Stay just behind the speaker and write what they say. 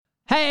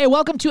Hey,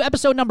 welcome to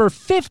episode number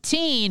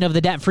 15 of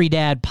the Debt Free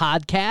Dad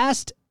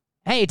podcast.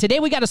 Hey, today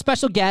we got a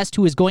special guest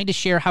who is going to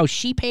share how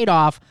she paid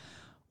off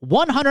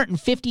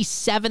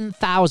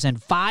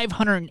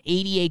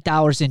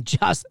 $157,588 in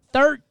just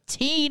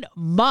 13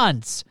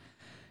 months.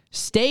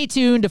 Stay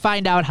tuned to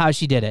find out how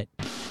she did it.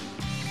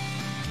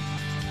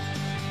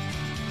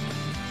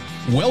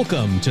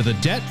 Welcome to the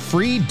Debt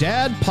Free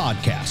Dad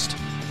podcast,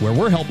 where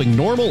we're helping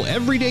normal,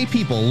 everyday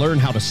people learn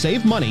how to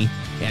save money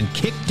and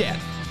kick debt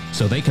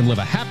so they can live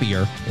a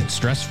happier and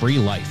stress-free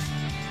life.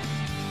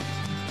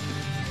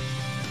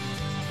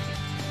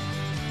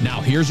 Now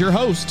here's your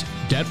host,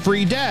 Debt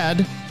Free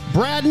Dad,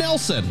 Brad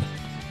Nelson.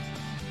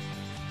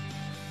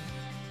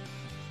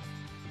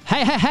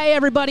 Hey,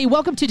 everybody.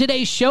 Welcome to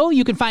today's show.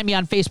 You can find me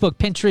on Facebook,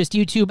 Pinterest,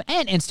 YouTube,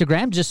 and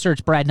Instagram. Just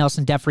search Brad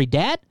Nelson, Debt Free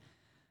Dad.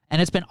 And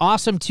it's been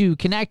awesome to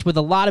connect with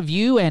a lot of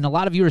you, and a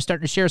lot of you are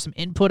starting to share some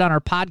input on our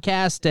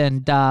podcast,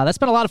 and that's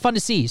been a lot of fun to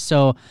see.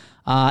 So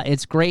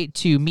it's great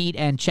to meet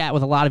and chat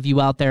with a lot of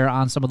you out there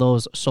on some of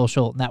those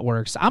social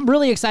networks. I'm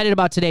really excited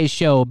about today's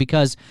show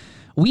because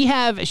we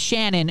have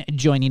Shannon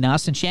joining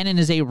us, and Shannon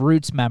is a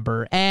Roots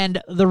member.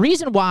 And the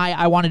reason why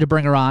I wanted to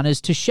bring her on is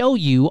to show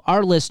you,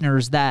 our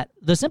listeners, that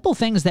the simple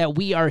things that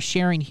we are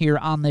sharing here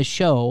on this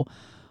show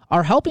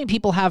are helping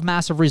people have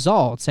massive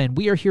results, and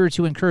we are here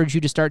to encourage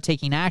you to start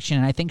taking action.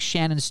 And I think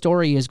Shannon's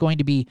story is going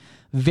to be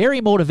very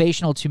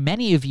motivational to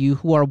many of you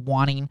who are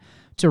wanting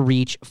to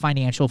reach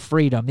financial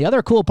freedom. The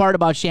other cool part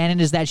about Shannon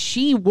is that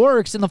she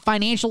works in the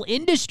financial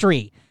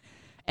industry,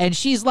 and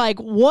she's like,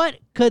 what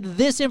could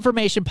this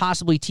information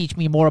possibly teach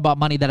me more about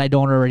money that I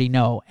don't already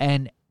know?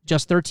 And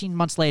just 13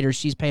 months later,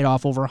 she's paid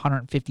off over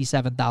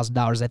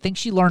 $157,000. I think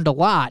she learned a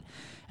lot.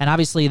 And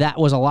obviously, that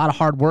was a lot of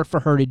hard work for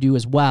her to do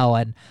as well.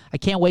 And I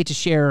can't wait to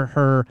share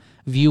her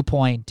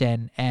viewpoint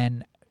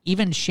and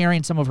even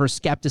sharing some of her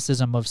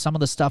skepticism of some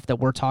of the stuff that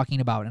we're talking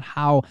about and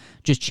how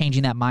just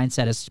changing that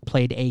mindset has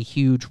played a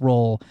huge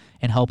role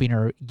in helping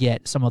her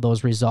get some of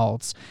those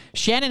results.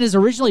 Shannon is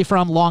originally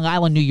from Long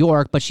Island, New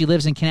York, but she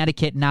lives in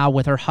Connecticut now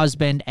with her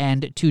husband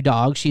and 2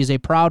 dogs. She is a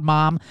proud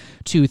mom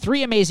to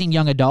 3 amazing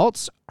young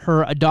adults.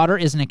 Her daughter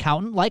is an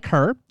accountant like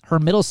her. Her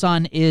middle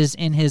son is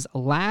in his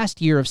last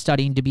year of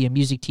studying to be a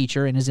music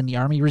teacher and is in the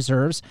Army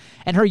Reserves.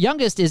 And her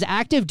youngest is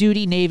active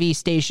duty Navy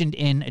stationed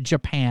in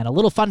Japan. A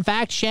little fun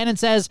fact, Shannon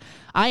says,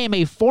 I am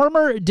a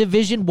former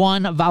Division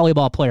I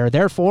volleyball player.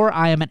 Therefore,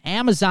 I am an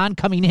Amazon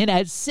coming in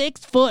at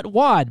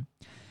 6'1".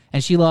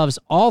 And she loves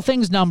all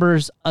things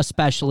numbers,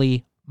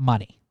 especially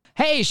money.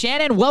 Hey,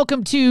 Shannon,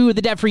 welcome to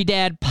the Debt Free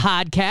Dad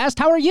podcast.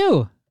 How are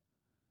you?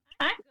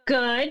 I'm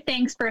good.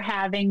 Thanks for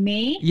having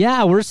me.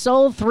 Yeah, we're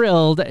so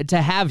thrilled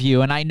to have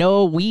you. And I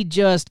know we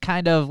just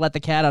kind of let the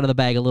cat out of the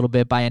bag a little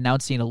bit by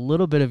announcing a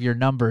little bit of your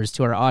numbers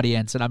to our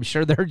audience. And I'm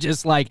sure they're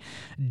just like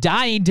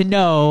dying to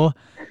know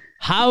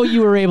how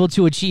you were able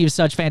to achieve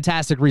such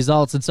fantastic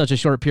results in such a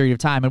short period of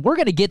time. And we're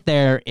going to get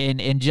there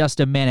in just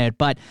a minute.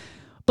 But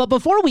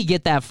before we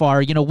get that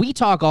far, you know, we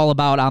talk all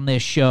about on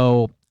this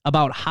show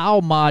about how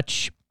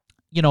much,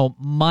 you know,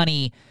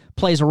 money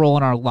plays a role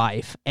in our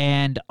life,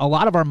 and a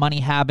lot of our money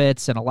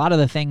habits and a lot of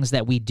the things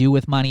that we do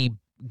with money,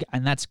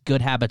 and that's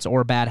good habits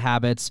or bad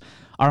habits,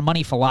 our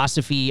money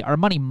philosophy, our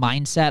money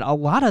mindset, a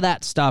lot of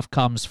that stuff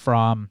comes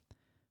from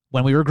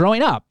when we were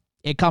growing up.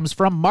 It comes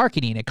from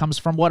marketing. It comes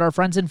from what our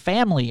friends and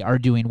family are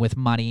doing with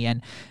money,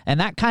 and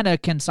that kind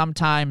of can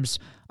sometimes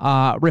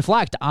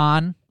reflect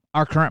on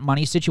our current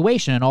money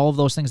situation and all of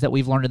those things that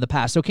we've learned in the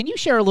past. So can you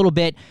share a little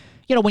bit,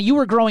 you know, when you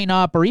were growing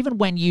up, or even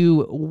when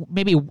you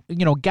maybe, you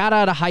know, got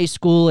out of high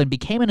school and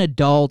became an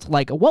adult,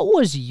 like what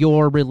was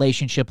your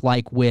relationship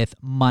like with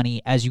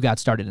money as you got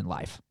started in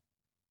life?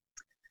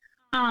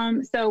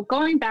 So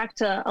going back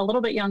to a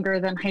little bit younger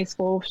than high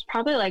school,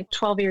 probably like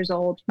 12 years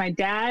old, my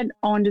dad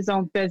owned his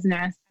own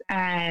business,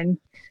 and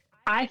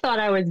I thought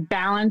I was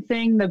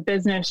balancing the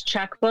business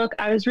checkbook.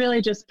 I was really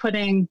just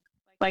putting,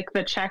 like,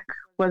 the check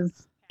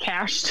was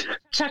cashed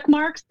check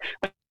marks.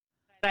 I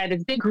had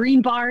this big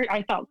green bar.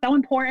 I felt so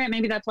important.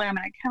 Maybe that's why I'm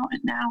an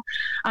accountant now.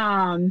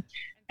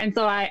 And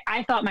so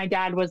I thought my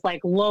dad was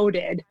like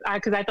loaded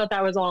because I thought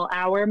that was all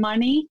our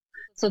money.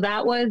 So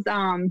that was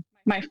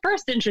my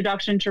first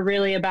introduction to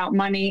really about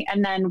money.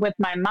 And then with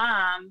my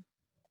mom,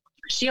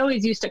 she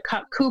always used to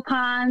cut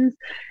coupons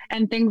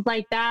and things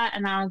like that.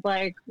 And I was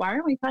like, why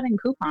are we cutting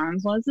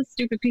coupons? What does this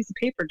stupid piece of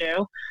paper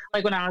do?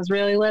 Like when I was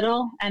really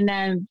little. And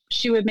then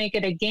she would make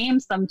it a game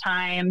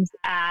sometimes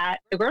at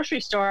the grocery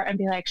store and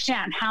be like,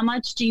 Shan, how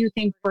much do you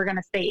think we're going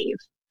to save?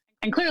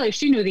 And clearly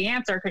she knew the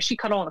answer because she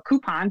cut all the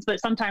coupons, but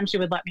sometimes she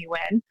would let me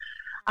win.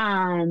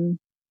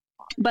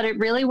 But it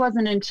really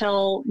wasn't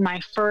until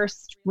my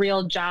first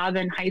real job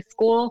in high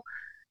school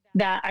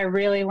that I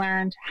really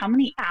learned how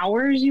many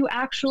hours you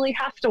actually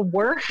have to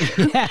work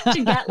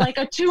to get like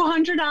a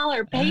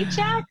 $200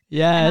 paycheck.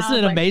 Yeah,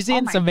 isn't it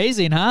amazing? It's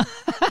amazing, huh?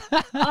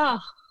 Oh,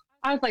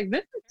 I was like,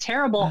 this is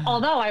terrible.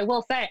 Although I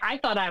will say, I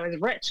thought I was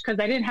rich because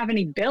I didn't have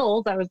any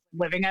bills. I was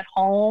living at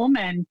home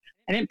and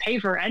I didn't pay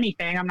for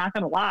anything. I'm not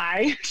going to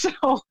lie. So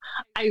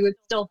I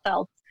still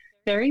felt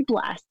very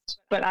blessed,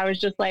 but I was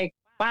just like,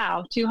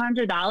 wow,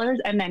 $200.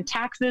 And then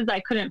taxes,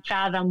 I couldn't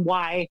fathom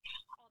why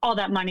all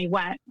that money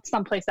went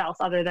someplace else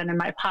other than in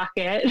my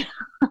pocket.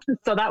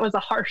 So that was a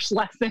harsh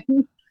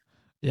lesson.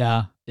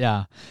 Yeah.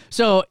 Yeah.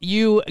 So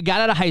you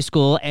got out of high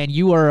school and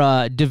you were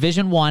a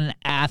Division I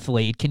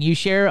athlete. Can you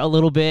share a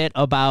little bit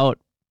about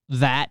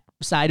that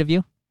side of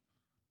you?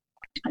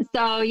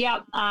 So, yeah,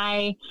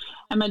 I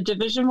am a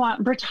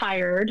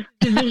retired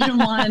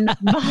Division I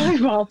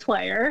volleyball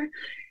player.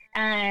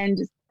 And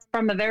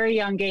from a very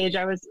young age,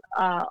 I was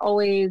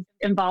always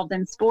involved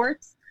in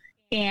sports.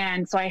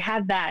 And so I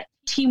had that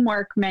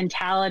teamwork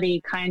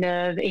mentality kind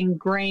of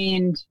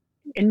ingrained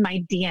in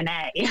my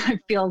DNA, it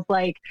feels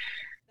like.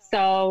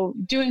 So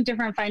doing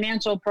different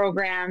financial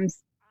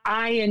programs,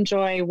 I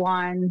enjoy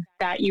one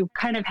that you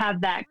kind of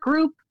have that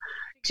group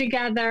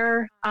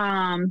together,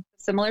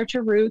 similar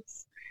to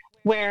Roots,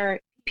 where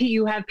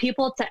you have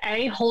people to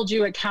hold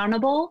you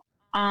accountable,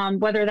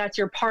 whether that's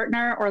your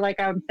partner or, like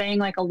I'm saying,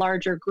 like a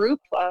larger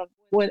group of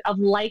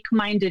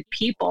like-minded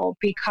people,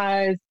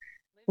 because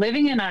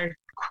living in a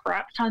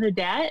crap ton of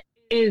debt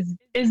is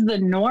the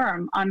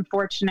norm,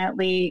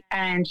 unfortunately.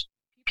 And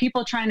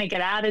people trying to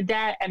get out of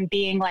debt and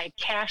being like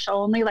cash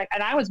only, like,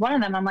 and I was one of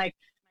them. I'm like,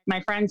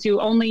 my friends who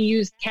only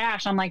used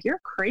cash, I'm like, you're a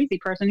crazy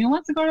person who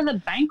wants to go to the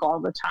bank all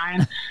the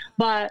time.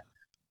 But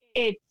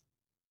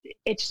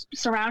it's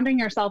surrounding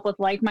yourself with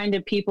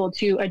like-minded people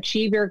to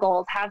achieve your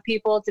goals, have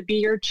people to be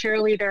your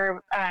cheerleader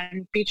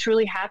and be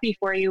truly happy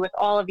for you with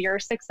all of your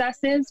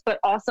successes, but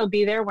also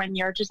be there when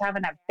you're just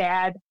having a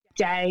bad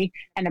day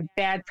and a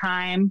bad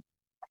time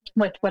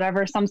with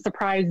whatever, some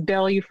surprise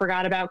bill you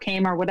forgot about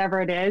came or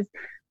whatever it is.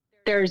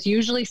 There's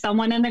usually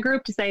someone in the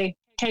group to say,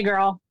 hey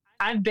girl,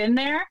 I've been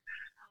there.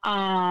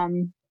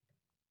 Don't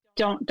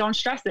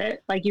stress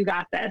it. Like, you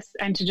got this.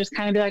 And to just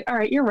kind of be like, all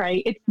right, you're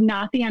right. It's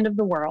not the end of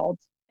the world.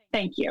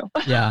 Thank you.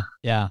 Yeah.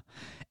 Yeah.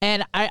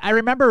 And I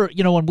remember,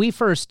 when we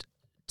first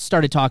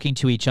started talking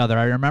to each other,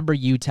 I remember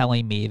you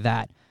telling me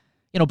that,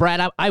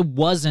 Brad, I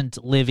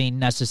wasn't living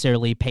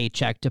necessarily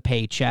paycheck to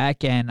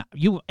paycheck. And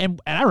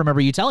I remember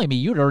you telling me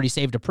you'd already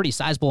saved a pretty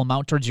sizable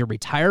amount towards your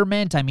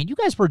retirement. I mean, you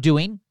guys were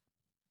doing,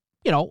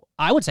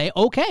 I would say,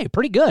 okay,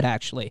 pretty good,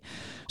 actually.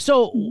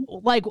 So,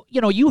 like,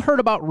 you heard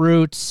about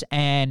Roots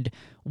and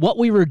what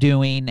we were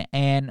doing.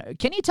 And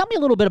can you tell me a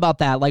little bit about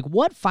that? Like,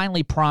 what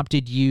finally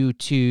prompted you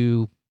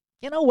to,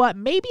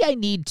 maybe I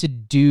need to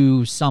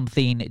do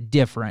something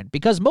different?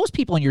 Because most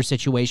people in your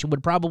situation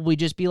would probably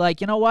just be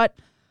like,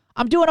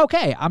 I'm doing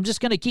okay. I'm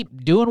just going to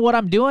keep doing what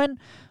I'm doing.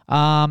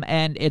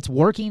 And it's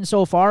working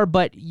so far.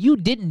 But you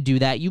didn't do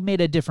that. You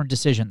made a different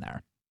decision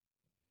there.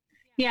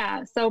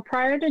 Yeah. So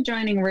prior to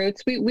joining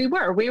Roots, we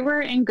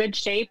were in good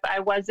shape.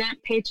 I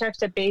wasn't paycheck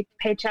to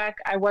paycheck.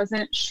 I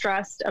wasn't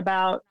stressed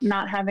about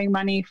not having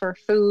money for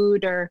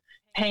food or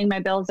paying my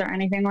bills or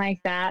anything like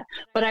that.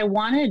 But I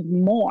wanted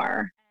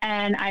more.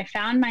 And I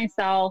found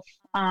myself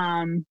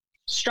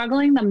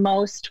struggling the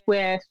most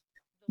with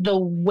the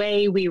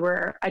way we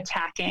were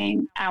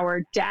attacking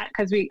our debt.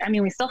 Because we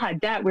still had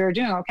debt. We were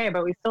doing okay,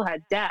 but we still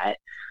had debt.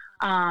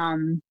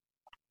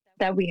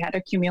 That we had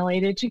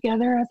accumulated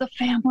together as a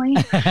family.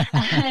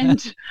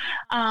 And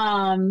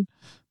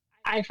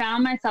I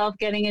found myself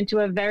getting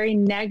into a very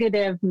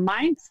negative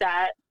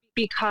mindset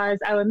because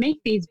I would make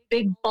these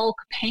big bulk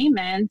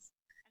payments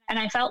and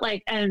I felt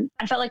like I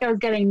was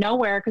getting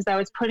nowhere because I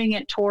was putting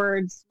it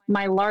towards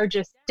my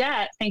largest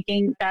debt,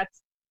 thinking that's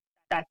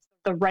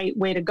the right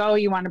way to go.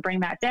 You want to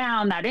bring that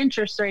down, that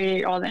interest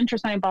rate, all the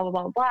interest money, blah, blah,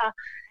 blah, blah.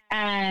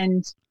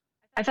 And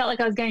I felt like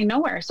I was getting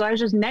nowhere. So I was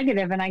just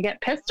negative and I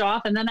get pissed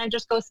off and then I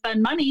just go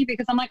spend money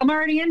because I'm like, I'm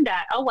already in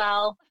debt. Oh,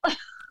 well,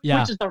 yeah.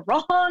 Which is the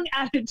wrong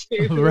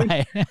attitude.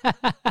 Right.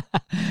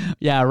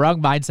 Yeah.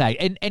 Wrong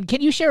mindset. And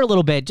can you share a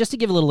little bit, just to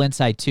give a little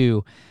insight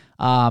to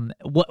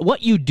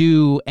what you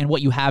do and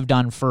what you have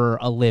done for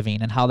a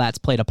living and how that's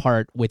played a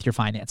part with your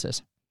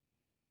finances?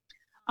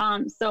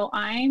 So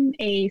I'm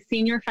a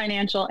senior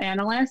financial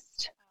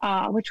analyst.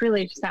 Which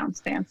really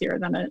sounds fancier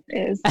than it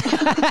is.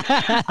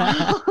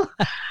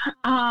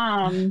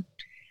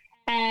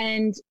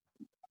 And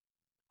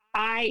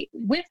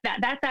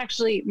that's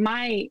actually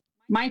my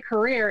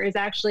career is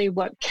actually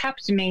what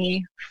kept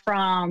me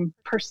from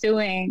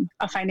pursuing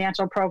a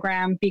financial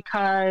program,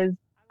 because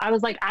I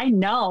was like, I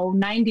know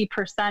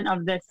 90%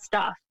 of this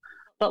stuff,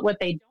 but what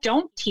they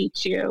don't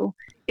teach you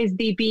is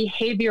the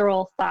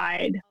behavioral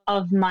side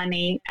of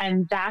money.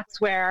 And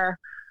that's where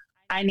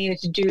I needed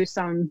to do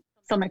some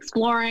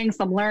exploring,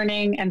 some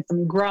learning, and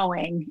some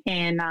growing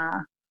in,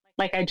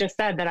 like I just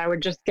said, that I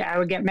would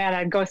get mad.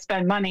 I'd go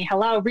spend money.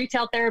 Hello,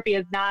 retail therapy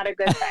is not a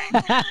good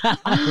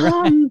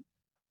thing.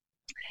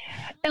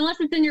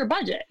 Unless it's in your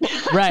budget.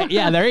 Right.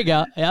 Yeah, there you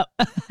go. Yep.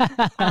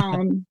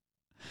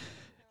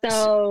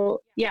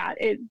 So yeah,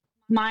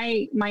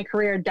 my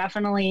career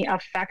definitely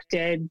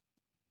affected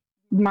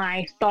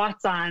my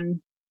thoughts on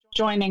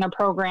joining a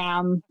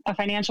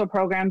financial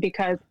program,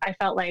 because I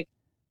felt like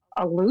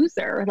a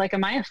loser. Like,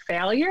 am I a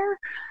failure?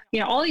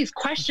 All these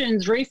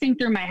questions racing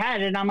through my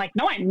head, and I'm like,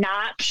 no, I'm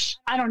not.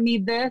 I don't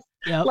need this.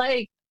 Yep.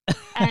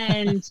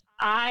 And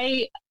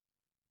I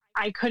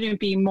I couldn't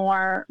be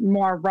more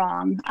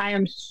wrong.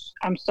 I'm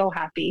so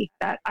happy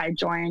that I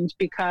joined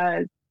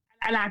because,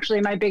 and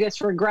actually my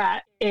biggest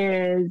regret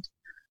is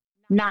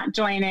not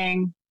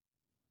joining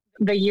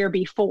the year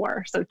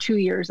before. So 2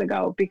 years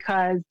ago,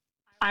 because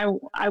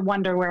I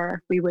wonder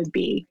where we would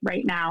be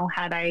right now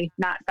had I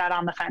not sat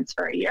on the fence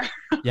for a year.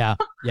 Yeah.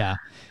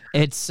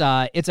 It's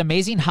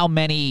amazing how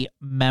many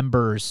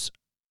members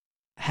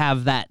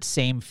have that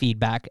same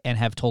feedback and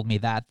have told me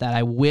that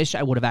I wish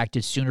I would have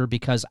acted sooner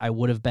because I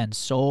would have been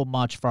so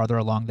much farther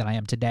along than I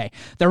am today.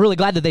 They're really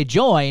glad that they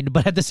joined,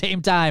 but at the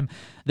same time,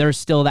 there's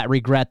still that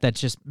regret that's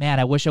just, man,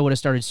 I wish I would have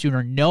started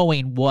sooner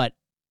knowing what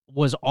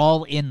was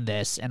all in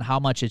this and how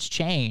much it's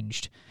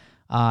changed.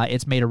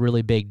 It's made a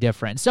really big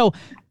difference. So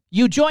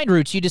you joined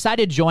Roots. You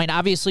decided to join.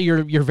 Obviously,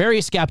 you're very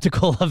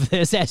skeptical of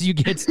this as you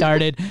get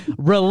started.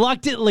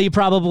 Reluctantly,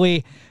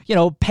 probably,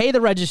 pay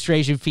the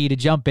registration fee to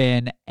jump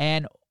in,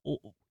 and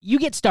you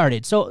get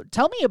started. So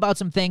tell me about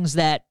some things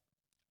that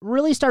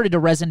really started to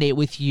resonate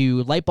with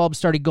you. Light bulbs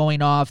started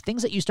going off,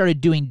 things that you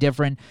started doing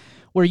different,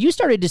 where you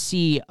started to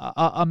see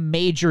a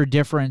major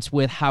difference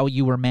with how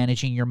you were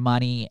managing your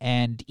money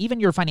and even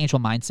your financial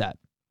mindset.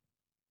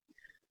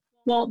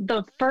 Well,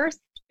 the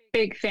first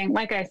big thing,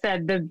 like I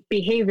said, the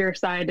behavior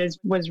side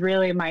was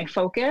really my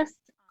focus.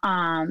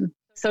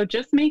 So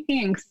just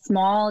making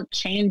small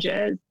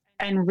changes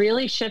and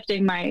really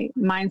shifting my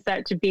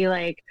mindset to be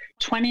like,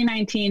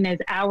 2019 is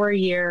our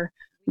year.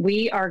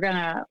 We are going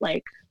to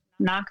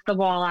knock the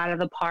ball out of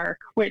the park,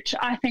 which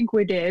I think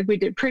we did. We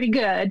did pretty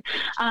good.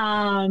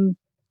 And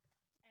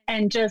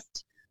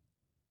just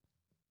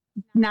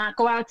not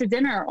go out to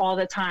dinner all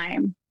the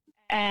time.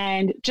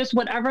 And just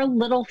whatever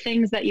little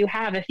things that you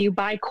have, if you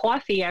buy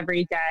coffee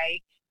every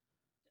day,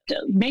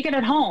 make it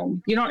at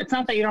home. It's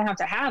not that you don't have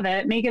to have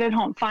it. Make it at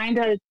home. Find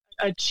a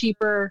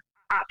cheaper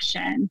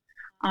option.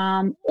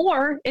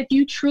 Or if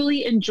you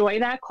truly enjoy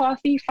that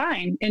coffee,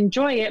 fine,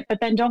 enjoy it,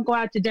 but then don't go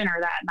out to dinner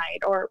that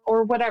night or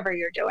whatever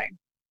you're doing.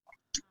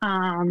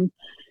 And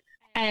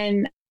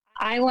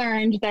I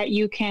learned that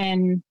you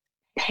can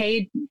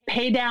pay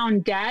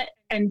down debt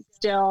and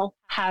still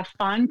have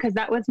fun, because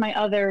that was my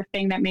other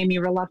thing that made me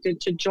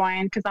reluctant to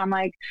join, because I'm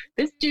like,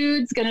 this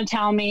dude's going to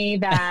tell me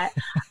that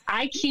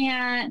I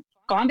can't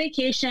go on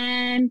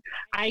vacation,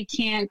 I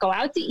can't go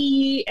out to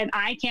eat, and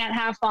I can't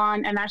have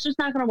fun, and that's just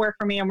not going to work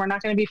for me, and we're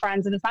not going to be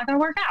friends, and it's not going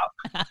to work out.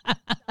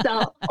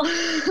 So,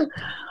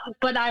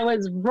 but I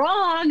was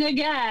wrong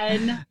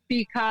again,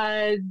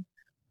 because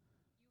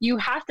you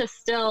have to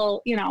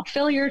still,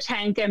 fill your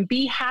tank and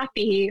be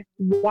happy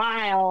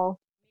while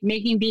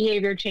making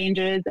behavior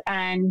changes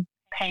and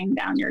paying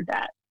down your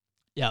debt.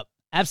 Yep,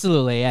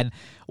 absolutely. And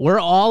we're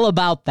all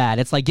about that.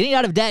 It's like getting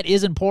out of debt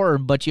is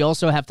important, but you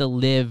also have to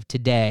live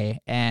today.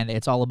 And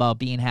it's all about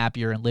being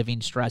happier and living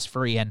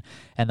stress-free. And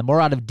the more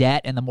out of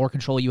debt and the more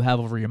control you have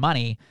over your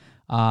money,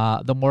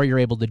 the more you're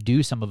able to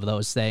do some of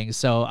those things.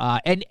 So,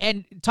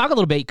 and talk a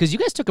little bit, because you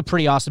guys took a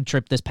pretty awesome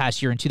trip this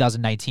past year in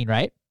 2019,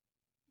 right?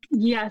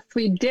 Yes,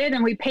 we did,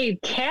 and we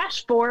paid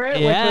cash for it,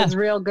 which was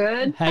real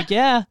good. Heck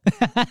yeah.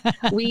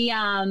 We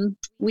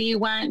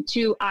went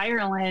to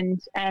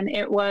Ireland, and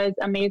it was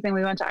amazing.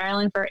 We went to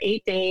Ireland for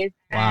 8 days,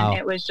 and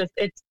it was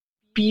it's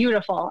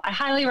beautiful. I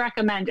highly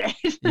recommend it.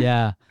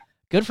 Yeah.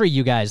 Good for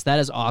you guys. That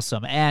is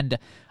awesome. And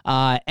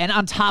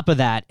on top of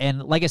that,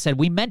 and like I said,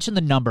 we mentioned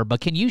the number,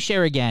 but can you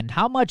share again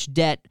how much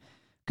debt?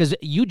 Because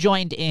you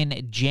joined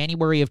in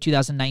January of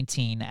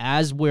 2019.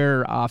 As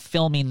we're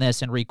filming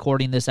this and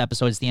recording this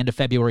episode, it's the end of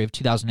February of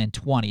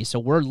 2020. So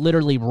we're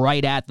literally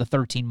right at the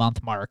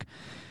 13-month mark.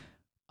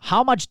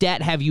 How much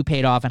debt have you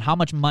paid off, and how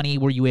much money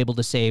were you able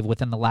to save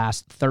within the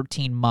last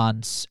 13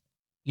 months,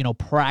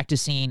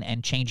 practicing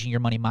and changing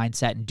your money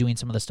mindset and doing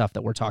some of the stuff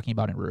that we're talking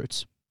about in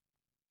Roots?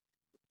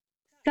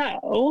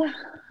 So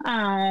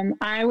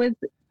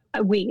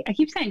I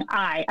keep saying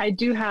I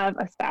do have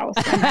a spouse,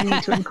 and I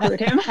need to include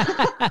him.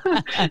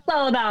 It's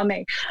all about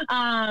me.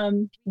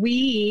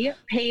 We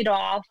paid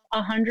off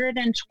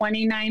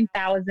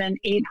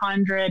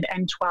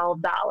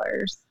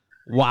 $129,812.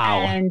 Wow.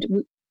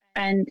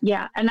 And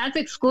that's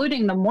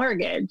excluding the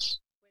mortgage,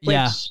 which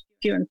if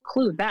you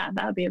include that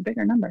would be a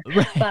bigger number.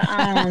 Right. But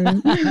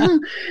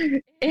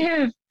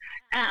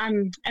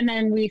and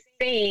then we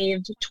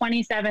saved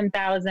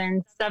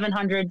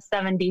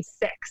 $27,776.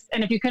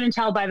 And if you couldn't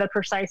tell by the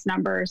precise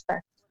numbers,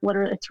 that's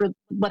literally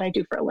what I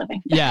do for a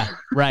living. Yeah,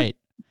 right.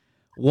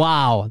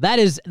 Wow, that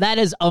is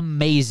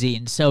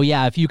amazing. So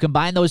yeah, if you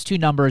combine those two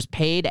numbers,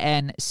 paid off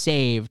and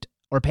saved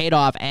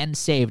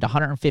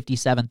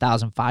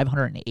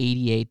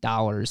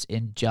 $157,588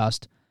 in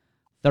just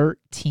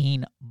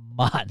 13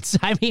 months.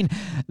 I mean,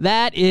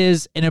 that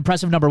is an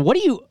impressive number.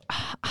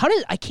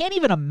 I can't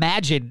even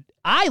imagine.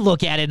 I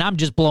look at it and I'm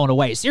just blown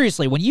away.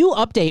 Seriously, when you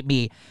update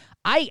me,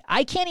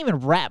 I can't even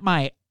wrap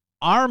my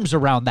arms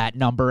around that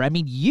number. I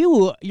mean,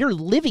 you're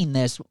living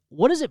this.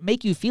 What does it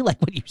make you feel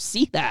like when you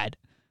see that?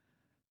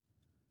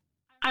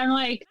 I'm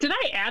like, did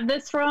I add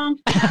this wrong?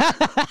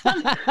 Let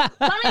me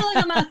look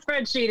at my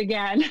spreadsheet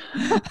again.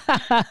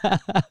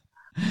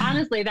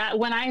 honestly, that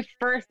when I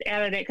first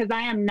added it, because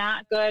I am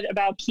not good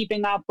about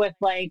keeping up with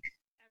like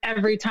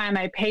every time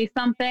I pay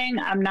something,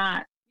 I'm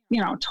not,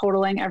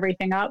 totaling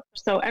everything up.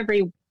 So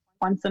every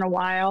once in a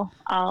while,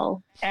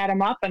 I'll add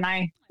them up and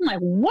I'm like,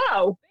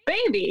 whoa,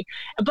 baby.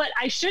 But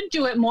I should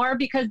do it more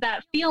because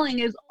that feeling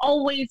is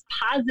always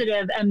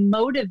positive and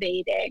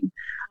motivating.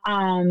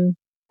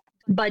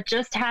 But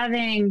just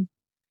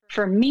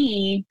for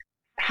me,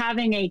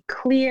 having a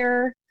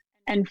clear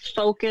and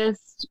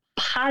focused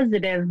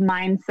positive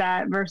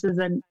mindset versus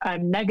a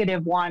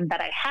negative one that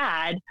I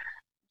had,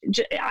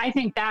 I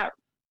think that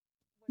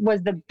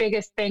was the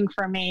biggest thing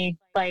for me.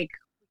 Like,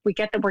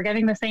 we're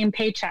getting the same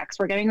paychecks.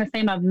 We're getting the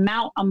same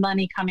amount of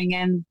money coming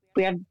in.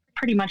 We have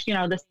pretty much,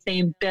 the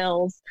same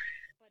bills,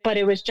 but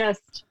it was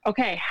just,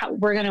 okay,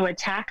 we're going to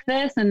attack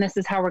this and this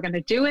is how we're going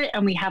to do it.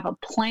 And we have a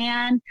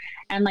plan,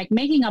 and like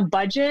making a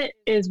budget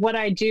is what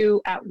I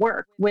do at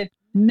work with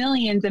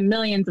millions and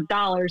millions of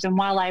dollars. And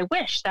while I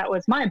wish that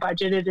was my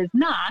budget, it is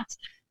not.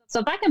 So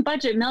if I can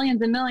budget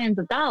millions and millions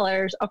of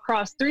dollars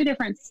across 3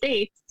 different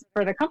states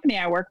for the company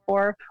I work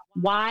for,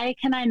 why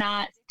can I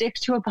not stick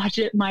to a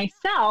budget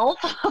myself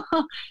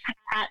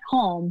at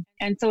home?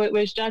 And so it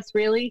was just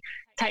really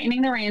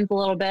tightening the reins a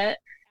little bit,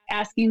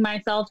 asking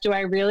myself, do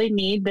I really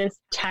need this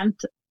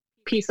 10th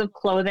piece of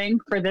clothing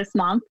for this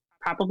month?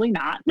 Probably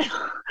not.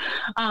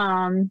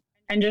 And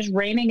just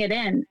reining it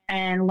in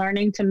and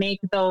learning to make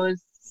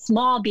those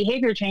small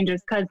behavior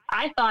changes, because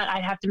I thought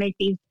I'd have to make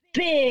these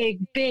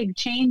big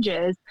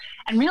changes.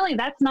 And really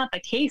that's not the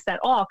case at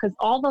all, because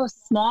all those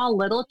small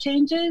little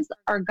changes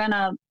are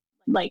gonna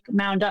like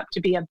mound up to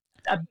be a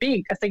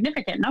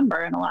significant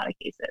number in a lot of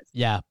cases.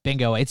 Yeah,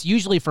 bingo. It's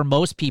usually for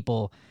most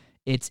people,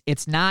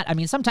 it's not, I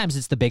mean, sometimes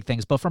it's the big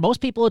things, but for most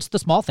people, it's the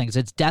small things.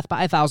 It's death by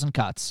 1,000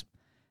 cuts.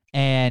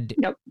 And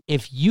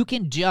if you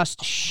can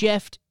just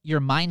shift your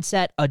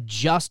mindset,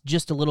 adjust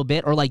just a little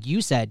bit, or like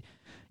you said,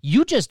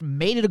 you just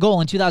made it a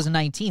goal in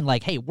 2019,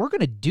 like, hey, we're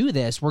going to do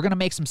this. We're going to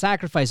make some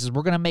sacrifices.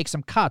 We're going to make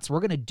some cuts. We're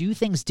going to do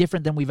things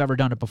different than we've ever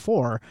done it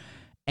before.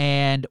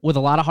 And with a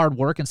lot of hard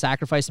work and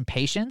sacrifice and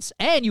patience.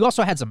 And you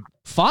also had some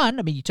fun.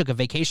 I mean, you took a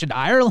vacation to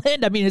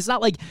Ireland. I mean, it's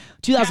not like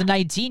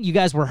 2019, you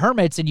guys were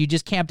hermits and you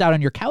just camped out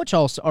on your couch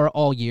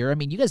all year. I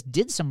mean, you guys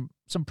did some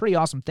pretty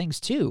awesome things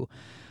too.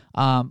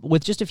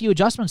 With just a few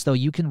adjustments, though,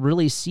 you can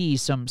really see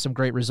some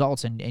great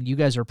results, and you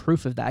guys are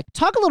proof of that.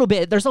 Talk a little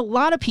bit. There's a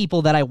lot of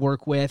people that I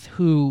work with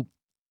who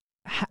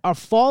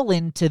fall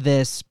into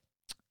this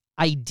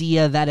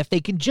idea that if they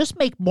can just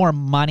make more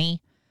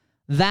money,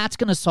 that's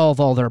going to solve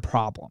all their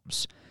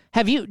problems.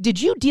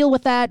 Did you deal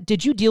with that?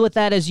 Did you deal with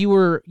that as you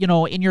were,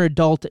 in your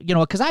adult,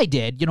 because I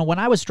did, when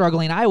I was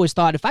struggling, I always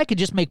thought if I could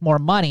just make more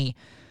money,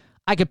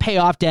 I could pay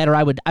off debt, or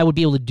I would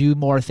be able to do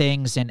more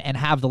things and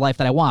have the life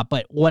that I want.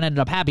 But what ended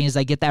up happening is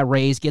I get that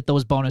raise, get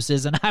those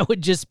bonuses, and I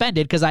would just spend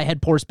it because I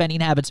had poor spending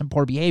habits and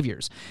poor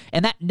behaviors.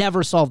 And that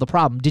never solved the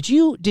problem. Did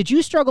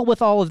you struggle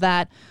with all of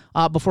that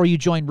before you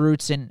joined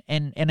Roots and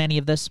any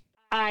of this?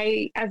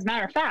 As a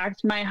matter of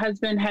fact, my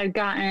husband had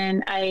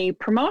gotten a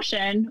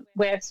promotion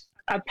with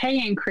a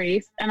pay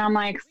increase, and I'm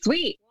like,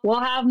 sweet, we'll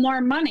have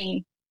more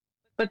money.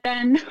 But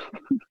then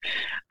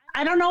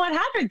I don't know what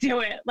happened to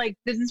it. Like,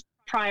 this is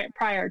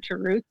prior to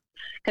Roots,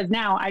 because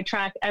now I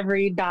track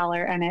every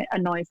dollar and it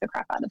annoys the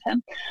crap out of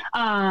him.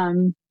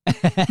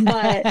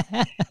 But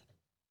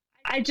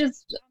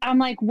I'm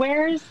like,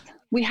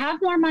 we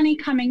have more money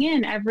coming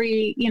in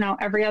every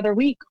other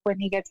week when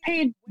he gets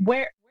paid.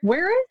 Where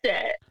is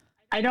it?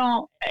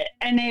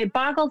 And it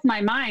boggles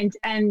my mind.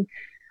 And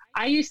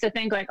I used to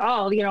think like,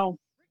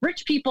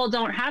 rich people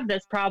don't have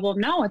this problem.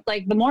 No, it's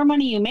like the more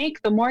money you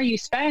make, the more you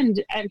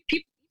spend. And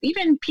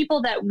even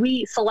people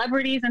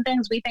celebrities and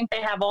things, we think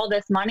they have all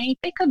this money.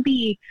 They could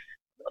be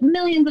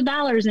millions of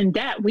dollars in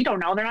debt. We don't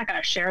know. They're not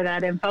going to share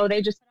that info.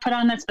 They just put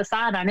on this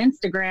facade on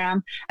Instagram.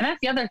 And that's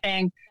the other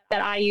thing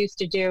that I used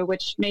to do,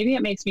 which maybe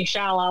it makes me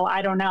shallow.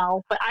 I don't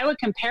know. But I would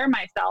compare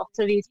myself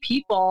to these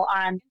people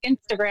on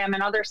Instagram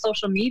and other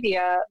social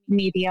media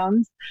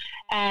mediums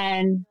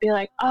and be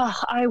like, oh,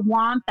 I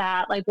want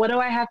that. Like, what do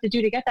I have to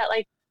do to get that?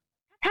 Like,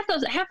 half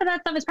of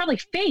that stuff is probably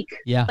fake.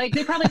 Yeah. Like,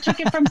 they probably took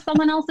it from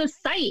someone else's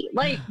site.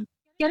 Like,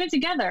 get it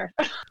together.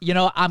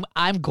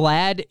 I'm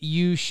glad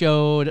you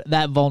showed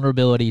that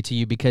vulnerability to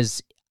you,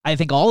 because I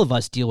think all of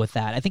us deal with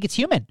that. I think it's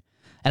human.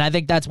 And I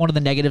think that's one of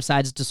the negative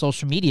sides to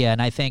social media.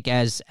 And I think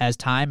as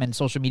time and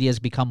social media has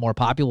become more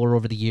popular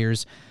over the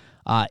years,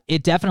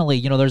 it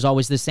definitely, there's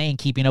always this saying,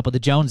 keeping up with the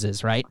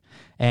Joneses, right?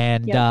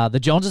 And the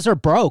Joneses are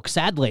broke,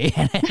 sadly.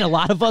 And a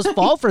lot of us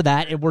fall for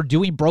that. And we're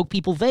doing broke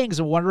people things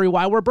and wondering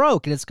why we're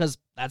broke. And it's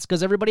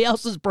because everybody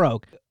else is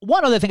broke.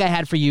 One other thing I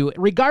had for you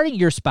regarding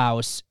your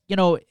spouse,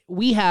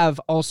 we have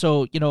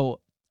also,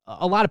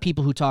 a lot of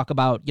people who talk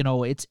about,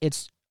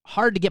 it's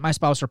hard to get my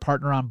spouse or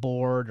partner on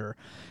board, or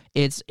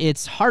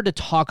it's hard to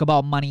talk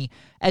about money.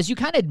 As you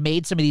kind of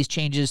made some of these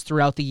changes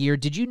throughout the year,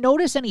 did you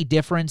notice any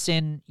difference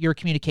in your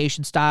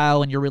communication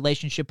style and your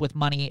relationship with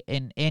money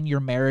and your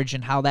marriage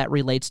and how that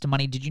relates to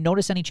money? Did you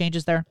notice any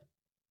changes there?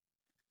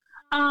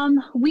 I'm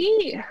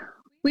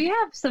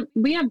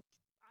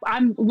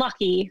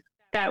lucky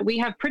that we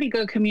have pretty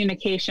good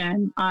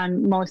communication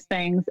on most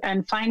things,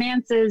 and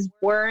finances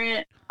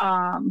weren't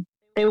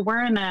they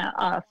weren't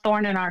a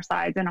thorn in our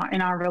sides in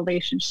our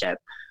relationship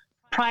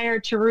prior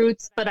to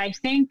Roots. But I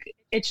think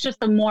it's just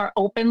a more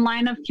open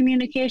line of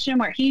communication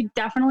where he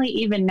definitely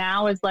even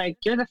now is like,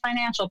 you're the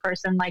financial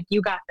person, like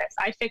you got this,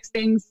 I fix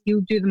things,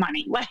 you do the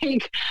money,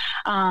 like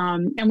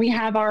and we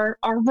have our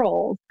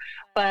roles.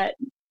 But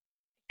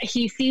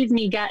he sees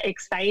me get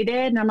excited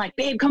and I'm like,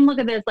 babe, come look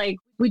at this, like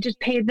we just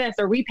paid this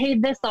or we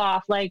paid this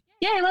off, like,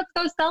 yay, let's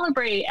go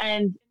celebrate.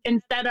 And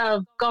instead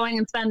of going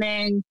and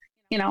spending,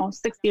 you know,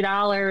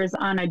 $60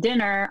 on a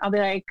dinner, I'll be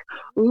like,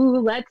 ooh,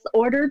 let's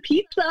order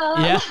pizza.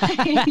 Yeah.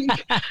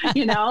 Like,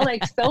 you know,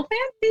 like so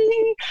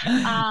fancy.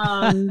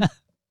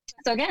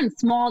 So again,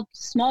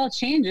 small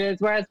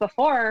changes. Whereas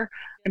before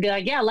I'd be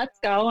like, yeah, let's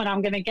go. And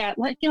I'm going to get,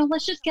 like, you know,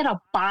 let's just get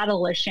a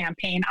bottle of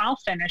champagne. I'll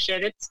finish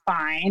it. It's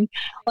fine.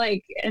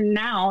 Like, and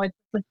now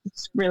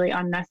it's really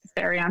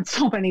unnecessary on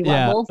so many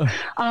levels.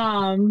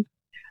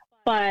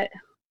 But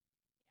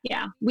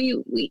yeah,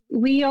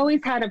 we always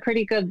had a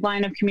pretty good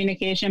line of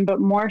communication, but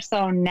more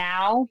so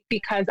now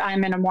because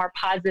I'm in a more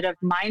positive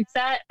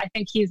mindset. I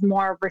think he's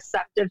more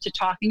receptive to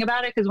talking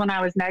about it, because when I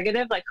was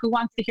negative, like who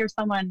wants to hear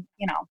someone,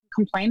 you know,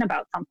 complain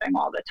about something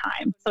all the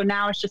time? So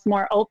now it's just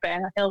more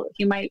open.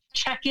 He might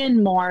check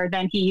in more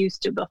than he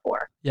used to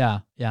before. Yeah.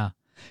 Yeah.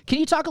 Can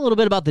you talk a little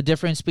bit about the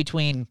difference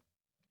between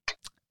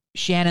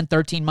Shannon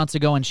 13 months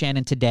ago and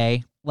Shannon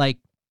today? Like,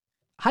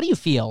 how do you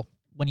feel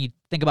when you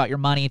think about your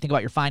money, think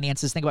about your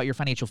finances, think about your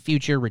financial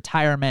future,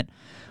 retirement,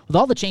 with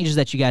all the changes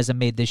that you guys have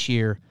made this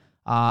year?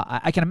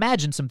 I can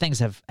imagine some things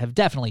have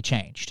definitely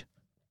changed.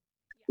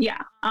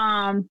 Yeah.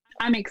 I'm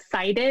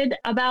excited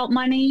about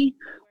money,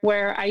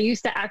 where I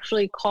used to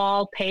actually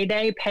call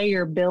payday, pay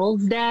your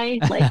bills day,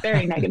 like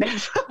very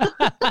negative.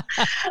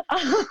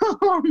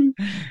 And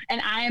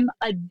I'm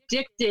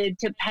addicted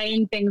to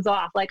paying things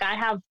off. Like I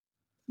have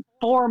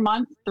 4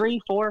 months, 3,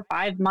 4,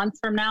 5 months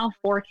from now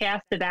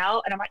forecasted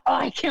out. And I'm like, oh,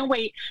 I can't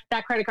wait.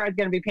 That credit card is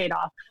going to be paid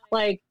off.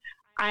 Like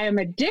I am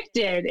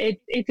addicted.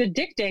 It's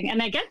addicting.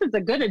 And I guess it's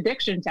a good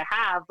addiction to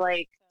have,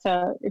 like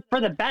for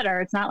the better.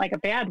 It's not like a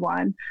bad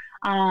one.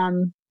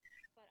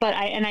 But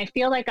I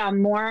feel like I'm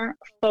more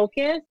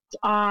focused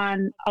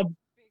on a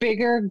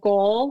bigger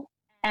goal.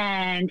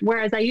 And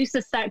whereas I used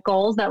to set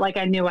goals that like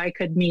I knew I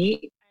could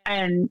meet.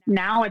 And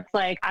now it's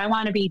like, I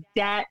want to be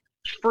debt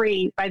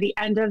free by the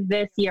end of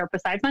this year.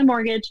 Besides my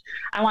mortgage,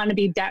 I want to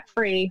be debt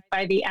free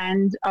by the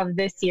end of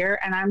this year.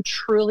 And I'm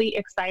truly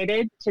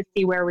excited to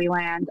see where we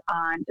land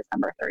on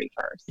December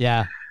 31st.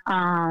 Yeah.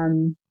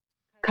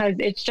 Cause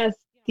it's just,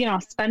 you know,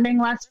 spending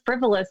less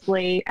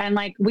frivolously. And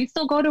like, we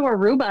still go to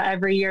Aruba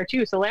every year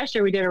too. So last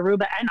year we did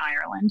Aruba and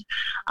Ireland.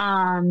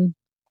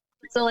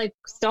 So like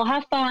still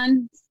have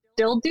fun,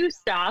 still do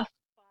stuff,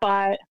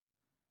 but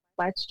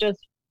let's just,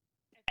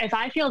 if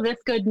I feel this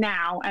good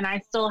now and I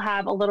still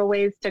have a little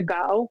ways to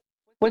go,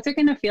 what's it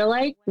going to feel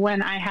like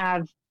when I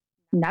have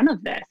none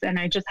of this and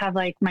I just have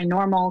like my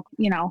normal,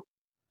 you know,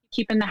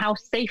 keeping the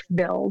house safe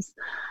bills?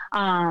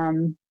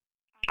 I'm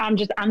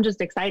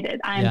just excited.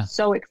 I'm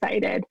so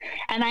excited.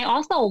 And I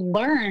also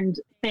learned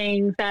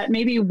things that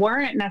maybe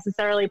weren't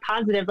necessarily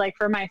positive. Like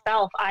for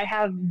myself, I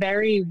have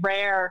very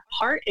rare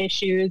heart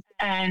issues,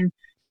 and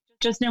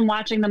just in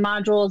watching the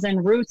modules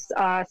and Roots,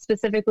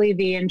 specifically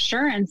the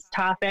insurance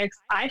topics,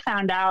 I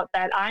found out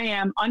that I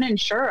am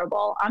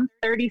uninsurable. I'm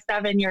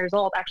 37 years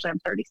old. Actually, I'm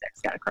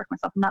 36. Got to correct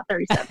myself. I'm not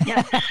 37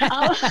 yet.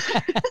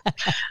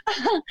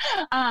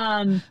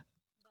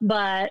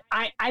 But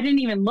I didn't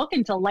even look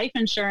into life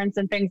insurance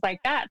and things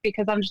like that,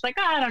 because I'm just like,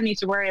 I don't need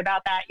to worry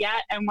about that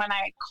yet. And when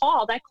I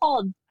called,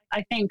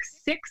 I think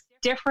 6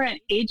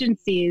 different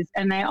agencies,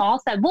 and they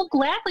all said, we'll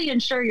gladly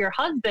insure your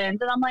husband.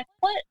 And I'm like,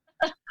 what?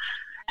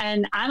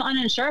 And I'm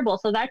uninsurable.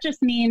 So that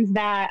just means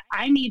that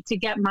I need to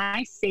get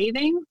my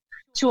savings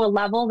to a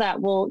level that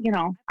will, you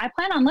know, I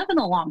plan on living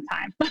a long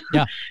time.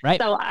 Yeah,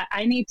 right. So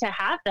I need to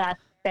have that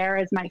there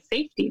as my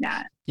safety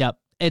net. Yep.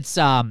 It's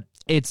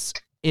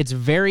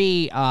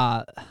very,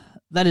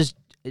 that is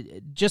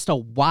just a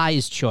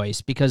wise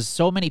choice, because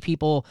so many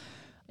people,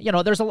 you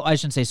know, I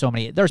shouldn't say so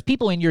many, there's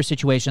people in your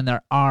situation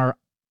that are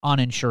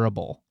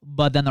uninsurable,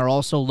 but then they're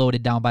also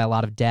loaded down by a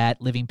lot of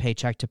debt, living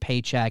paycheck to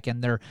paycheck,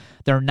 and they're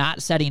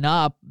not setting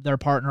up their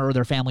partner or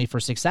their family for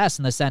success,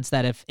 in the sense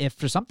that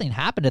if something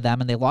happened to them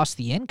and they lost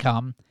the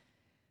income,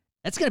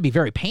 that's going to be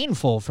very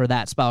painful for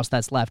that spouse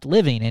that's left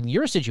living. In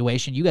your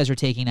situation, you guys are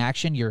taking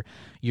action.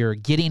 You're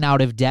getting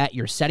out of debt.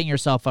 You're setting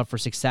yourself up for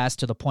success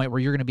to the point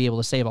where you're going to be able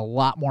to save a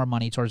lot more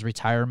money towards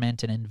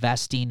retirement and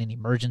investing in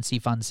emergency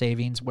fund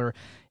savings, where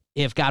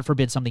if, God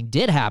forbid, something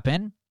did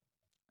happen,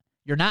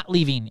 you're not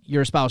leaving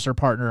your spouse or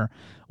partner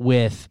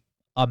with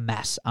a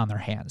mess on their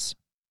hands.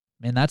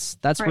 And that's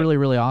right. Really,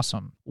 really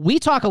awesome. We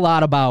talk a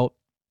lot about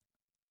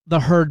the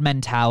herd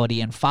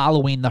mentality and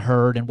following the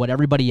herd and what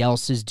everybody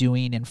else is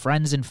doing, and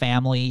friends and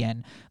family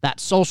and that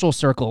social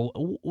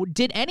circle.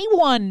 Did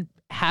anyone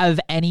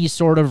have any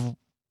sort of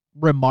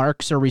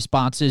remarks or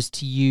responses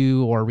to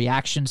you or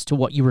reactions to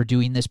what you were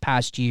doing this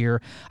past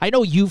year? I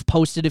know you've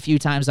posted a few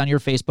times on your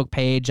Facebook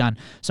page on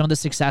some of the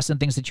success and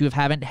things that you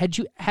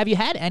have you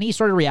had any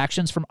sort of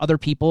reactions from other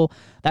people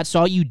that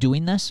saw you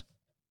doing this?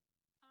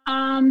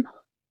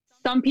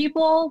 Some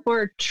people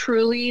were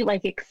truly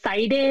like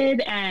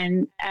excited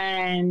and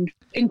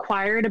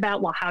inquired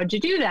about, well, how'd you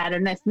do that?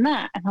 And this and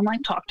that. And I'm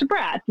like, talk to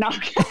Brad. No,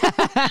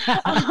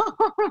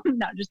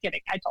 no, just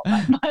kidding. I told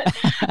them, but,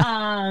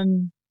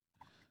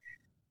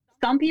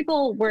 some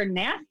people were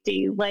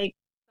nasty. Like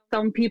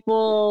some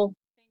people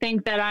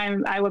think that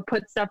I would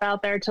put stuff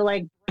out there to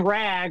like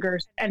brag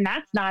and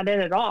that's not it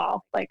at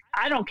all. Like,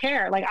 I don't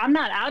care. Like, I'm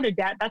not out of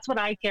debt. That's what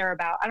I care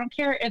about. I don't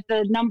care if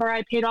the number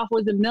I paid off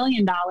was $1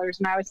 million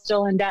and I was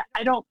still in debt.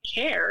 I don't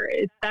care.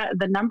 It's that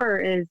the number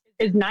is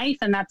nice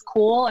and that's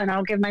cool. And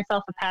I'll give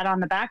myself a pat on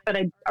the back that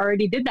I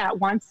already did that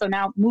once. So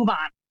now move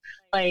on.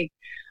 Like,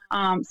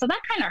 so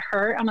that kind of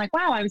hurt. I'm like,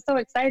 wow, I'm so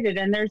excited.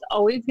 And there's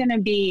always going to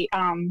be,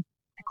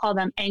 I call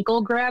them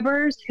ankle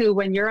grabbers who,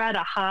 when you're at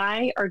a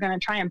high, are going to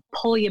try and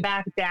pull you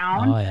back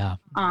down. Oh yeah.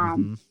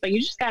 But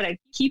you just got to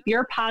keep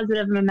your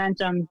positive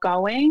momentum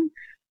going.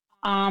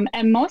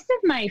 And most of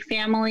my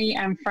family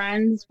and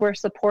friends were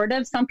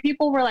supportive. Some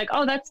people were like,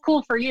 oh, that's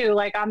cool for you.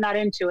 Like, I'm not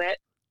into it,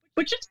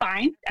 which is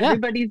fine. Yeah.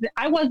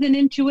 I wasn't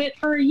into it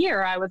for a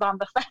year. I was on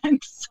the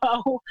fence.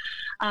 So,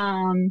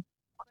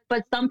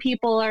 but some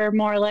people are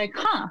more like,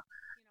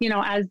 you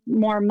know, as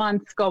more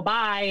months go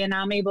by and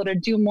I'm able to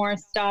do more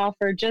stuff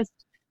or just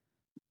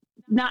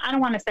not, I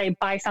don't want to say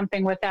buy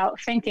something without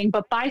thinking,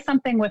 but buy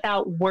something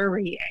without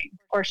worrying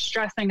or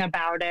stressing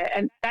about it.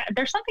 And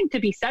there's something to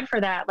be said for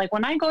that. Like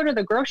when I go to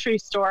the grocery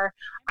store,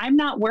 I'm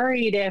not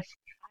worried if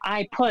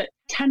I put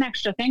 10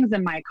 extra things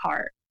in my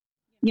cart.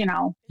 You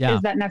know, Yeah.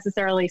 Is that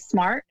necessarily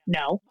smart?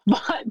 No.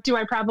 But do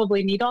I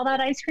probably need all that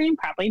ice cream?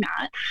 Probably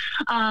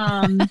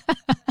not.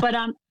 But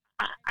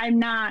I'm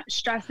not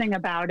stressing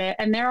about it.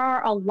 And there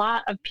are a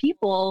lot of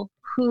people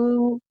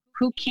who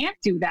can't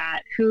do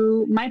that,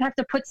 who might have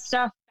to put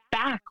stuff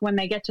back when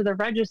they get to the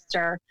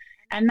register.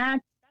 And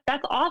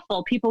that's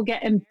awful. People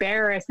get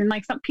embarrassed. And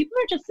like some people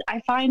are just, I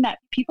find that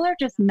people are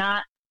just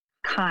not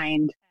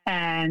kind,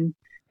 and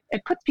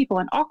it puts people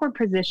in awkward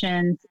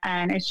positions.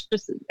 And it's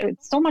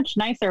so much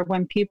nicer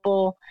when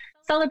people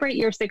celebrate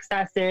your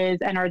successes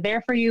and are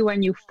there for you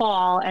when you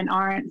fall and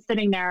aren't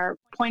sitting there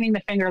pointing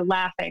the finger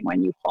laughing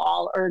when you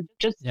fall, or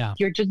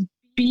you're just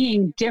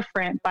being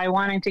different by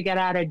wanting to get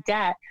out of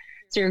debt.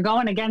 So you're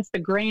going against the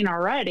grain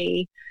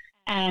already.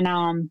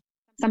 And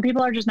some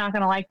people are just not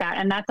going to like that.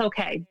 And that's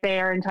okay.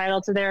 They're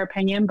entitled to their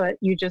opinion, but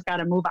you just got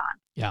to move on.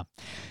 Yeah.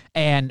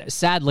 And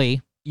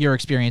sadly, your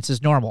experience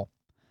is normal.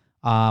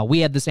 We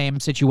had the same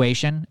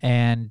situation,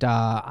 and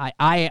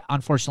I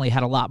unfortunately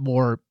had a lot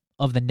more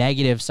of the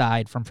negative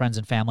side from friends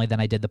and family than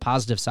I did the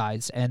positive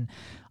sides. And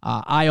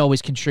I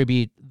always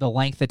contribute the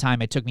length of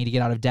time it took me to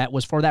get out of debt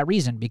was for that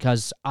reason,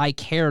 because I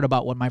cared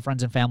about what my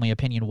friends and family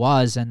opinion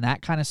was, and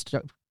that kind of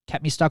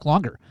kept me stuck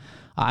longer.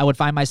 I would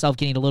find myself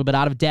getting a little bit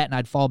out of debt, and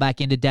I'd fall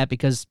back into debt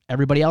because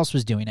everybody else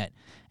was doing it.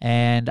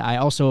 And I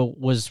also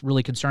was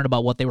really concerned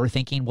about what they were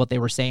thinking, what they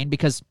were saying,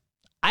 because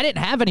I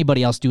didn't have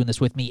anybody else doing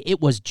this with me. It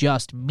was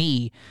just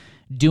me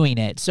doing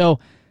it. So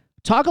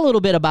talk a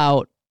little bit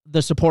about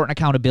the support and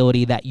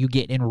accountability that you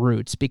get in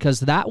Roots,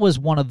 because that was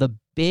one of the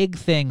big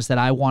things that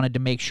I wanted to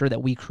make sure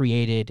that we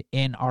created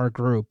in our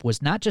group,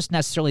 was not just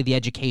necessarily the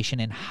education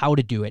and how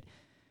to do it.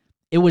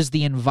 It was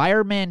the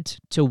environment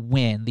to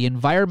win, the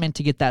environment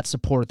to get that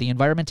support, the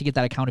environment to get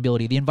that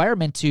accountability, the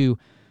environment to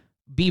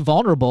be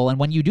vulnerable. And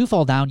when you do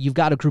fall down, you've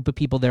got a group of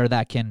people there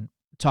that can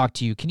talk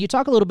to you. Can you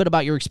talk a little bit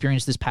about your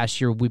experience this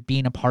past year with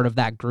being a part of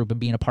that group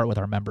and being a part with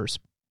our members?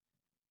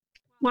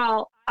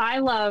 Well, I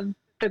love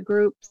the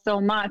group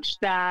so much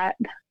that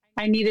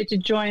I needed to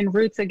join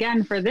Roots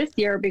again for this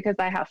year because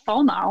I have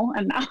FOMO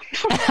and I'm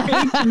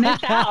afraid to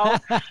miss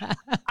out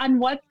on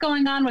what's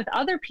going on with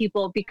other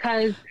people,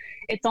 because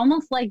it's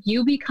almost like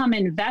you become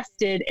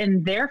invested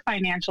in their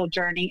financial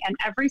journey, and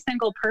every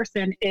single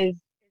person is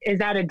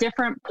at a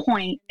different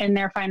point in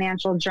their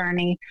financial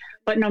journey.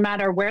 But no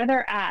matter where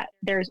they're at,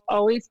 there's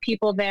always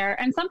people there.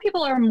 And some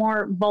people are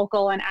more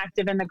vocal and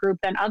active in the group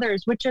than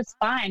others, which is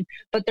fine.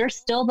 But there's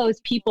still those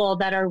people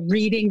that are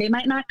reading. They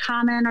might not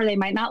comment or they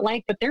might not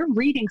like, but they're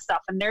reading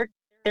stuff and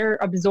they're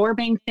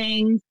absorbing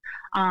things.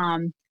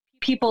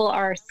 People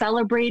are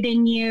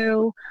celebrating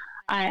you.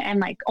 And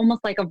like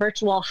almost like a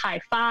virtual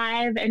high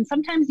five. And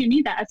sometimes you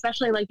need that,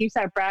 especially like you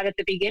said, Brad, at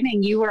the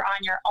beginning, you were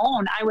on your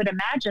own. I would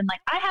imagine,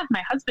 like, I have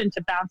my husband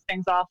to bounce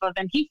things off of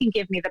and he can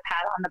give me the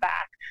pat on the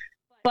back.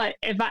 But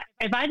if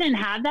I didn't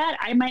have that,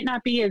 I might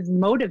not be as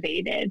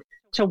motivated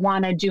to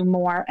want to do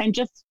more, and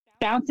just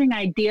bouncing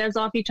ideas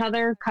off each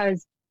other,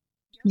 because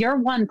you're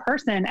one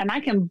person and I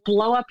can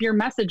blow up your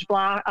message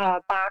box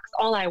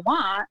all I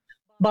want,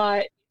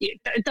 but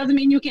it doesn't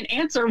mean you can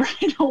answer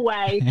right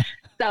away.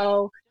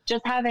 So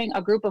just having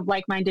a group of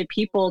like-minded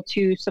people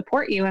to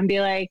support you and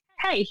be like,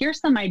 hey, here's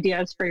some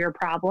ideas for your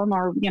problem,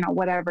 or, you know,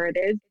 whatever it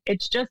is.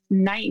 It's just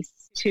nice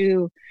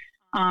to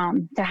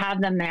to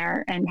have them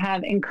there and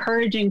have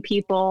encouraging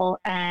people.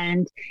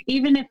 And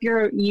even if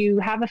you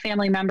have a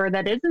family member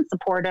that isn't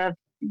supportive,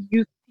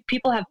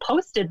 people have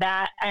posted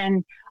that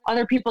and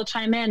other people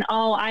chime in,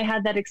 oh, I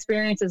had that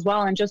experience as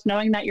well. And just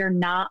knowing that you're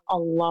not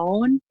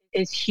alone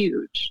is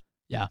huge.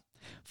 Yeah.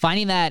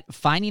 Finding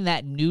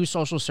that new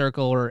social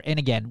circle, and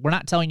again, we're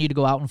not telling you to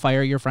go out and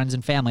fire your friends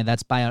and family.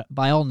 That's by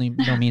all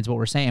no means what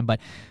we're saying.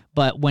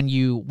 But when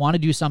you want to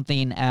do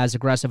something as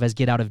aggressive as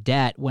get out of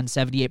debt, when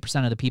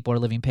 78% of the people are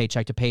living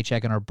paycheck to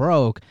paycheck and are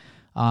broke,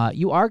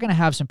 you are going to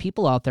have some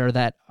people out there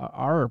that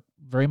are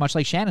very much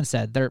like Shannon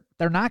said. They're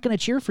not going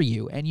to cheer for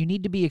you, and you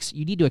need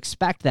to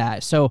expect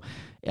that. So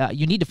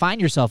you need to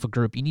find yourself a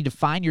group. You need to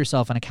find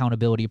yourself an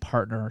accountability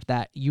partner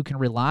that you can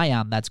rely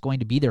on, that's going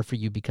to be there for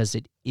you, because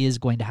it is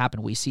going to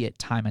happen. We see it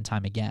time and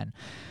time again.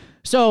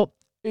 So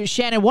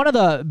Shannon, one of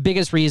the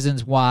biggest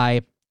reasons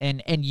why,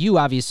 and you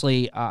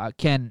obviously I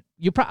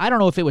don't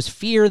know if it was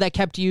fear that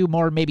kept you,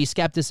 more maybe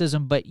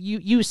skepticism, but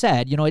you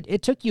said,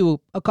 it took you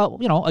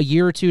a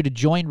year or two to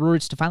join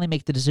Roots, to finally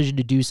make the decision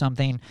to do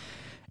something.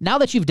 Now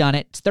that you've done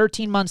it, it's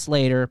 13 months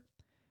later,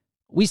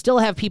 we still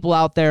have people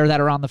out there that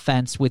are on the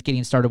fence with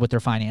getting started with their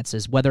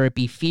finances, whether it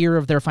be fear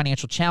of their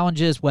financial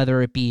challenges,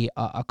 whether it be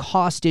a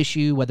cost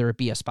issue, whether it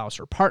be a spouse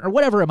or partner,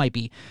 whatever it might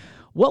be.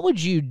 What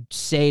would you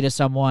say to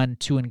someone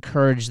to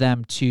encourage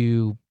them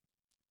to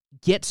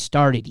get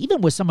started,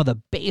 even with some of the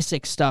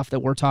basic stuff that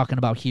we're talking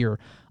about here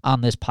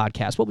on this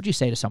podcast? What would you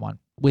say to someone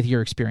with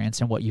your experience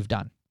and what you've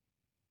done?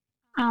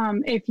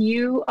 If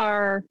you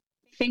are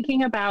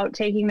thinking about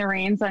taking the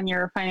reins on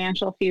your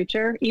financial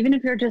future, even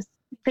if you're just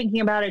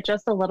thinking about it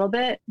just a little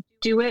bit,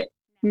 do it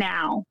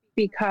now,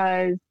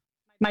 because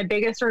my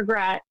biggest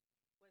regret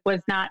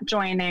was not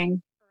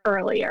joining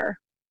earlier,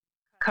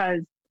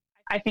 because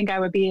I think I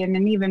would be in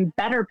an even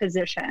better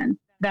position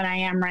than I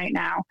am right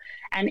now.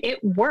 And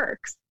it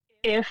works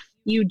if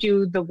you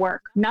do the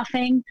work.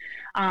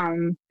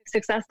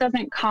 Success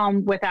doesn't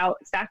come without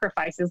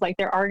sacrifices. Like,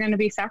 there are going to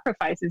be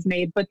sacrifices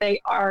made, but they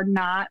are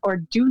not, or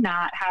do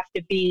not have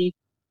to be,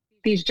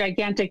 these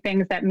gigantic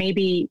things that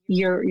maybe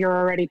you're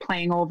already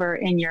playing over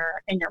in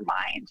your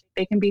mind.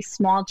 They can be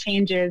small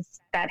changes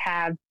that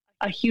have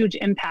a huge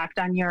impact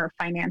on your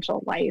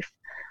financial life.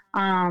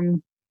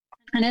 And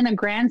in the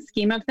grand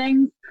scheme of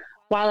things,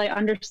 while I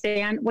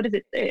understand, what is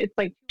it? It's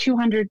like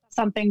 $200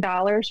 something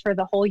for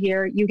the whole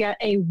year. You get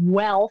a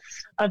wealth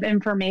of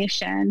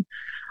information.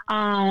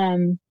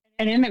 And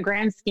in the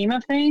grand scheme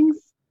of things,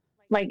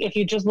 like, if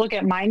you just look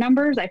at my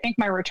numbers, I think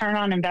my return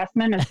on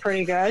investment is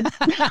pretty good.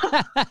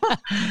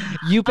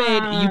 You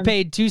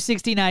paid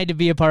 $269 to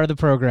be a part of the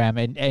program,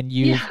 and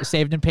you've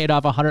saved and paid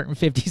off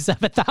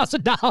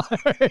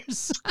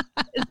 $157,000.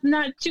 It's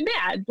not too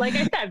bad. Like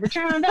I said,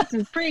 return on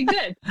investment is pretty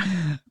good.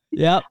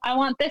 Yep. I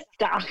want this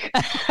stock.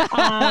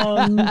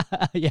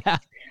 Yeah.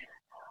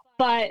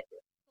 But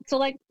so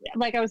like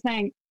I was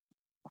saying,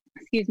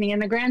 in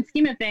the grand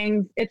scheme of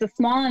things, it's a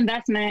small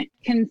investment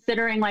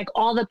considering like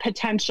all the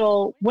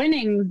potential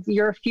winnings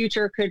your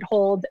future could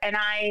hold. And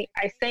I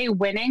say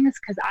winnings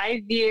because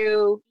I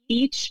view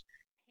each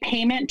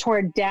payment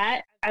toward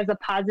debt as a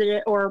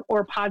positive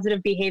or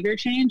positive behavior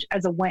change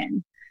as a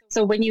win.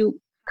 So when you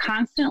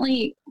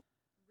constantly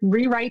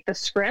rewrite the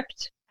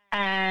script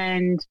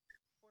and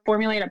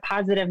formulate a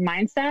positive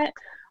mindset,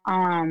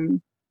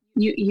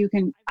 you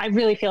can, I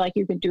really feel like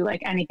you can do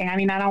like anything. I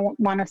mean, I don't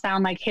want to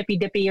sound like hippy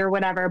dippy or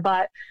whatever,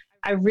 but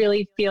I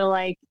really feel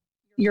like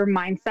your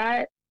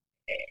mindset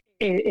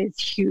is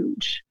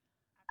huge.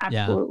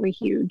 Absolutely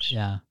huge.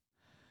 Yeah.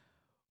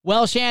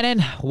 Well,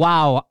 Shannon,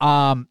 wow.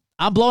 I'm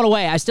blown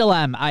away. I still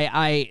am.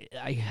 I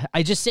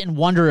just sit and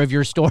wonder of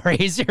your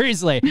story.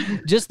 Seriously,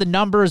 just the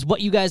numbers,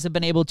 what you guys have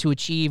been able to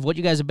achieve, what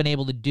you guys have been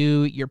able to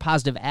do, your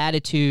positive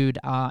attitude.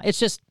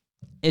 It's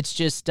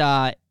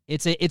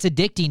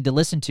addicting to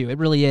listen to. It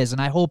really is.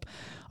 And I hope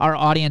our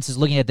audience is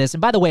looking at this. And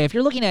by the way, if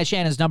you're looking at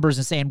Shannon's numbers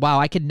and saying, wow,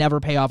 I could never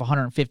pay off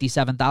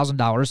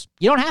 $157,000,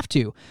 you don't have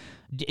to.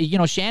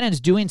 Shannon's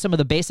doing some of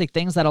the basic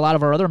things that a lot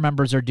of our other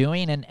members are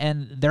doing,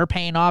 and they're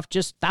paying off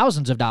just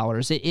thousands of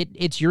dollars.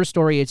 It's your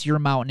story. It's your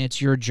mountain.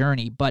 It's your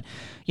journey. But,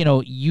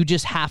 you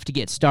just have to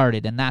get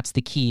started, and that's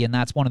the key. And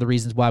that's one of the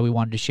reasons why we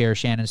wanted to share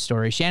Shannon's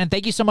story. Shannon,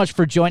 thank you so much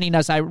for joining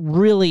us. I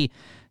really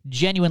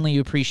genuinely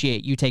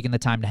appreciate you taking the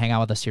time to hang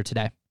out with us here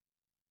today.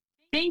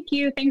 Thank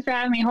you. Thanks for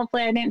having me.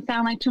 Hopefully I didn't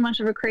sound like too much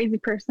of a crazy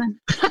person.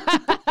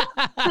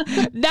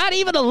 Not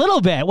even a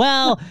little bit.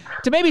 Well,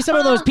 to maybe some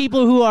of those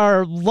people who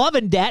are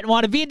loving debt and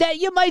want to be in debt,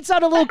 you might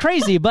sound a little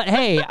crazy. But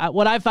hey,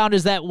 what I found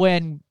is that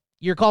when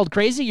you're called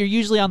crazy, you're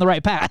usually on the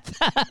right path.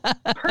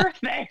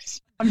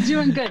 Perfect. I'm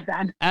doing good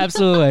then.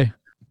 Absolutely.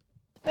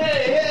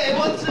 Hey,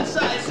 what's this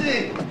I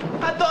see?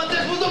 I thought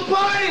this was a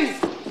party.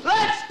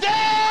 Let's dance!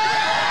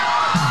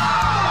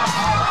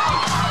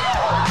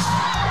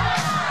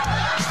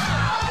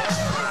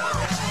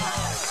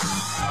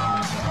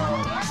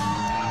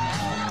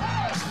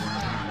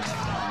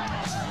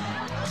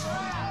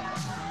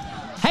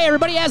 Hey,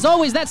 everybody, as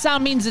always, that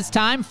sound means it's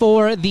time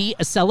for the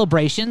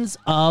celebrations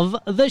of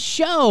the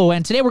show.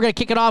 And today we're going to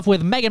kick it off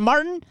with Megan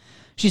Martin.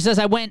 She says,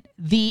 I went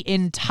the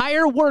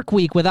entire work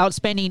week without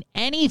spending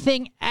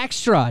anything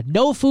extra.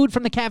 No food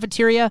from the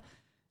cafeteria,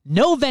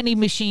 no vending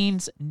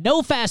machines,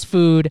 no fast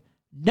food,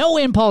 no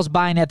impulse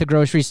buying at the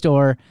grocery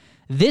store.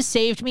 This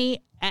saved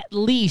me at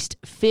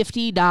least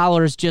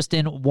 $50 just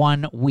in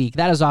 1 week.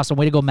 That is awesome.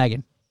 Way to go,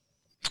 Megan.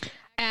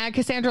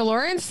 Cassandra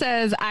Lawrence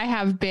says, I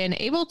have been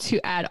able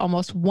to add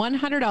almost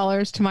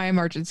 $100 to my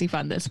emergency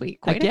fund this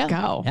week. Way to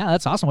go. Yeah,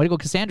 that's awesome. Way to go,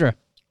 Cassandra.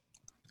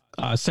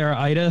 Sarah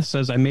Ida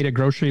says, I made a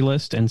grocery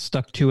list and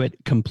stuck to it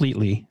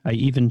completely. I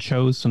even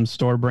chose some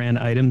store brand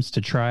items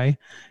to try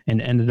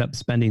and ended up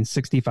spending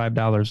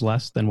 $65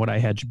 less than what I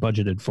had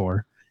budgeted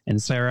for.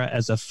 And Sarah,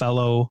 as a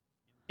fellow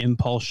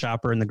impulse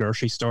shopper in the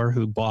grocery store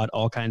who bought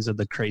all kinds of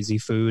the crazy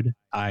food,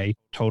 I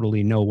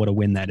totally know what a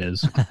win that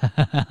is.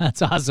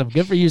 That's awesome.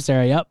 Good for you,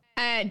 Sarah. Yep.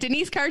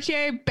 Denise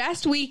Cartier,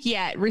 best week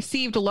yet,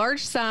 received a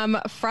large sum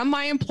from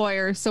my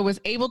employer, so was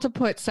able to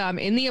put some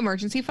in the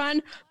emergency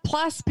fund,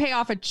 plus pay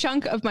off a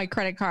chunk of my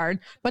credit card.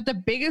 But the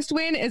biggest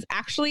win is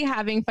actually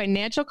having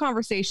financial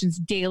conversations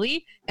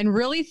daily and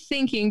really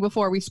thinking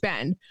before we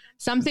spend.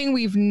 Something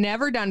we've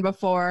never done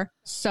before.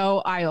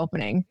 So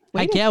eye-opening.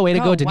 Way to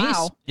go, Denise.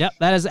 Wow. Yep,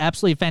 that is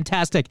absolutely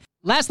fantastic.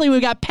 Lastly,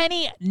 we've got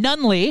Penny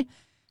Nunley.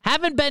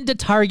 Haven't been to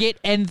Target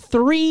in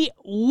 3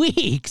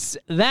 weeks.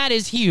 That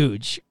is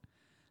huge.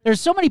 There's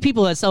so many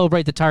people that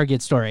celebrate the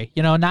Target story.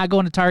 You know, not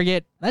going to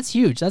Target. That's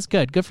huge. That's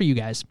good. Good for you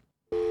guys.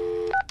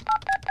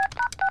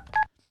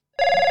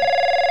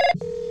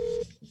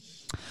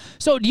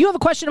 So do you have a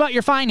question about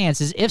your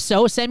finances? If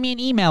so, send me an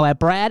email at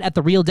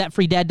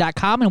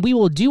brad@therealdebtfreedad.com, and we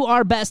will do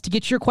our best to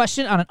get your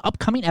question on an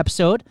upcoming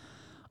episode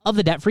of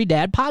the Debt Free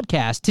Dad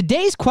podcast.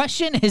 Today's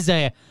question is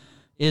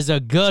a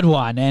good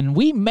one, and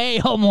we may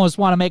almost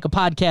want to make a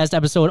podcast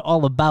episode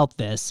all about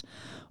this.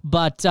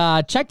 But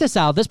check this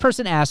out. This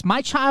person asked,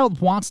 my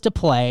child wants to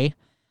play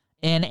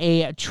in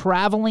a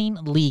traveling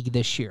league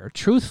this year.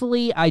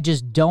 Truthfully, I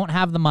just don't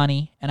have the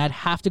money, and I'd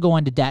have to go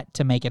into debt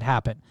to make it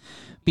happen.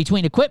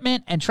 Between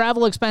equipment and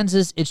travel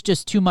expenses, it's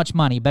just too much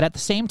money. But at the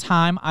same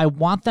time, I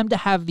want them to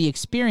have the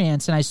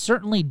experience, and I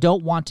certainly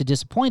don't want to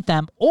disappoint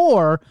them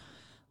or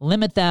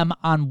limit them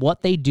on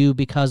what they do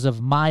because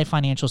of my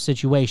financial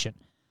situation.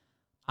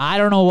 I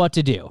don't know what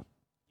to do.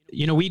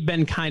 You know, we'd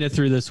been kind of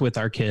through this with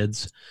our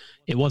kids.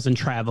 It wasn't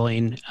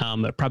traveling.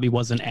 It probably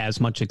wasn't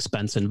as much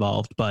expense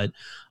involved, but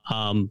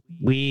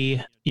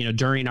we, you know,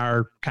 during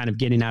our kind of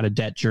getting out of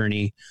debt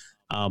journey,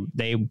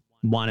 they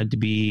wanted to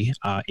be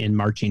in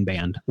marching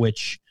band,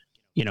 which,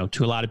 you know,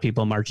 to a lot of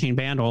people, marching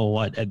band,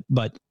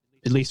 but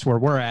at least where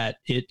we're at,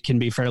 it can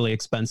be fairly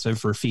expensive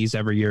for fees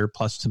every year,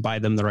 plus to buy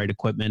them the right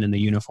equipment and the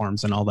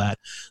uniforms and all that.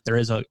 There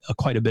is a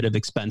quite a bit of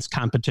expense.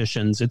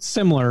 Competitions, it's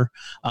similar.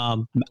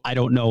 I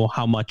don't know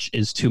how much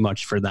is too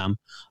much for them,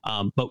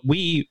 but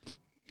we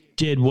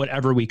did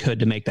whatever we could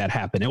to make that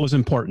happen. It was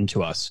important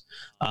to us.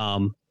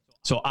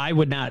 So I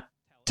would not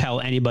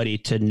tell anybody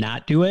to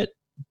not do it,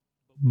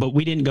 but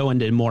we didn't go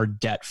into more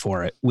debt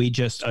for it. We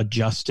just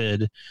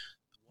adjusted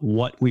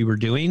what we were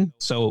doing.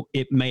 So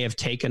it may have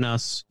taken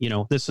us, you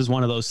know, this is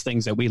one of those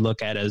things that we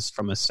look at as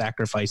from a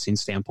sacrificing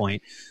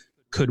standpoint.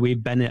 Could we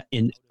have been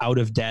out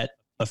of debt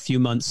a few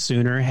months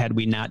sooner had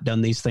we not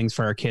done these things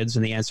for our kids?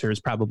 And the answer is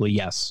probably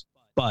yes.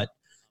 But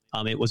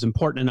it was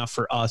important enough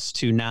for us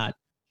to not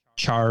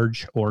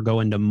charge or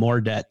go into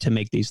more debt to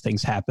make these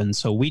things happen.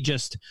 So we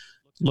just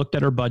looked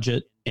at our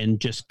budget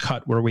and just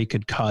cut where we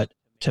could cut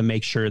to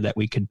make sure that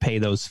we could pay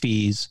those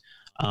fees.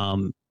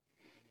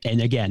 And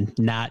again,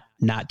 not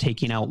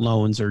taking out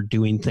loans or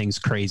doing things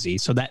crazy.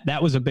 So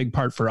that was a big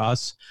part for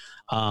us.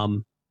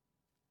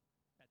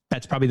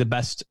 That's probably the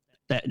best,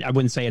 that I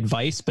wouldn't say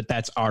advice, but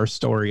that's our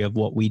story of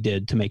what we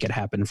did to make it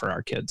happen for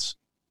our kids.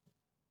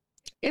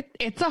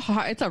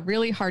 It's a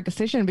really hard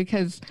decision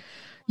because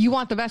you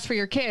want the best for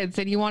your kids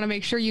and you want to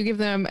make sure you give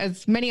them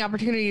as many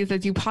opportunities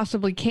as you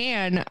possibly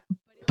can.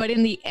 But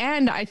in the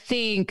end, I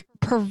think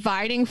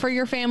providing for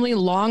your family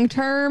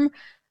long-term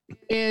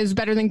is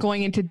better than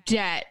going into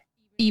debt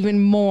even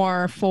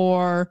more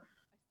for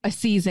a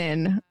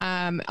season.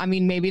 I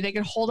mean, maybe they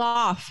could hold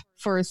off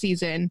for a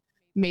season.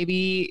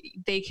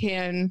 Maybe they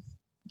can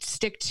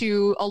stick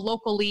to a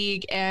local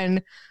league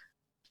and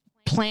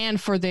plan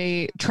for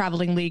the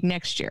traveling league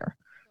next year.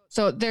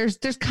 So there's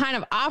kind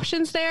of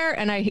options there.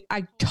 And I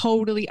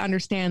totally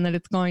understand that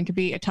it's going to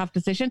be a tough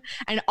decision.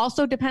 And it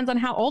also depends on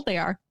how old they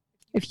are.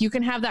 If you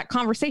can have that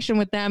conversation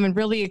with them and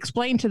really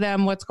explain to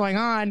them what's going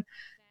on,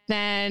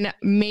 then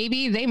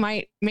maybe they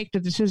might make the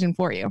decision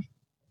for you.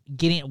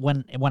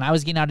 When I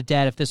was getting out of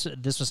debt, if this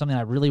was something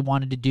I really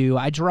wanted to do,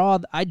 I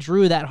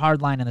drew that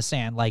hard line in the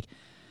sand. Like,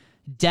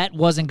 debt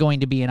wasn't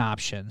going to be an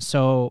option.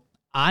 So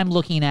I'm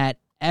looking at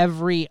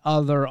every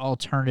other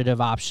alternative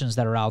options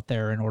that are out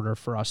there in order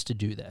for us to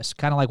do this.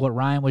 Kind of like what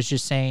Ryan was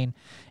just saying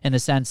in the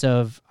sense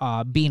of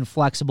being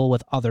flexible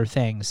with other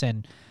things.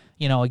 And,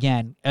 you know,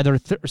 again,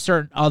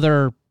 certain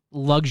other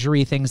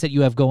luxury things that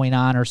you have going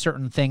on or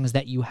certain things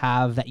that you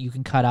have that you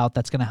can cut out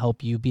that's going to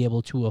help you be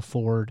able to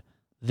afford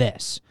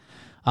this.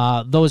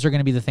 Those are going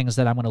to be the things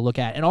that I'm going to look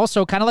at. And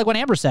also, kind of like what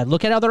Amber said,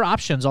 look at other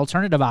options,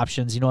 alternative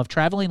options. If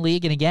traveling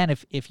league, and again,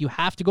 if you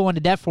have to go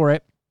into debt for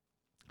it,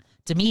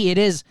 to me, it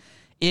is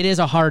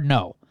a hard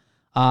no.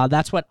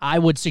 That's what I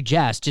would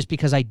suggest, just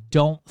because I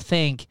don't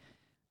think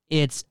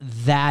it's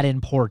that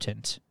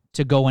important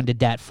to go into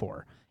debt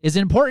for. Is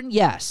it important?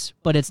 Yes,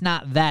 but it's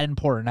not that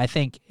important. I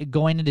think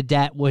going into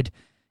debt would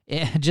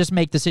just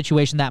make the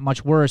situation that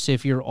much worse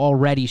if you're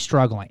already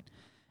struggling.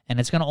 And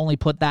it's going to only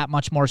put that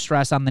much more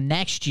stress on the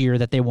next year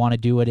that they want to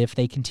do it if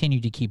they continue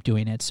to keep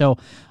doing it. So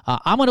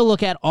I'm going to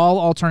look at all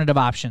alternative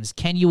options.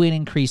 Can you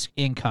increase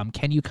income?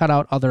 Can you cut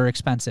out other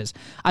expenses?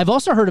 I've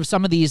also heard of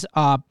some of these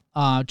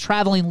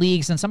traveling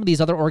leagues and some of these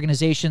other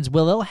organizations.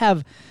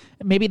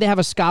 Maybe they have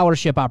a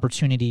scholarship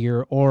opportunity,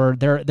 or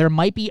there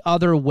might be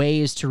other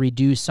ways to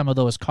reduce some of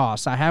those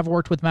costs. I have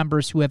worked with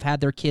members who have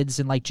had their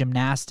kids in like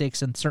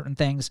gymnastics and certain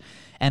things,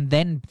 and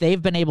then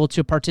they've been able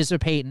to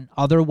participate in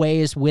other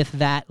ways with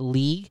that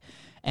league,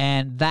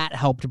 and that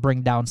helped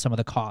bring down some of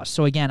the costs.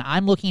 So again,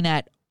 I'm looking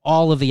at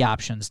all of the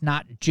options,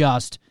 not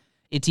just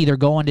it's either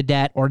go into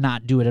debt or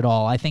not do it at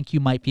all. I think you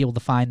might be able to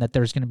find that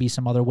there's going to be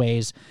some other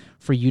ways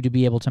for you to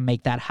be able to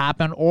make that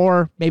happen,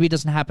 or maybe it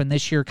doesn't happen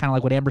this year, kind of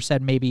like what Amber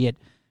said, maybe it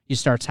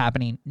starts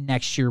happening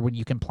next year when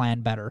you can plan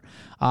better.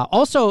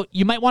 Also,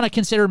 you might want to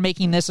consider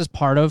making this as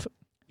part of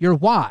your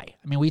why.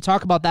 I mean, we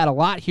talk about that a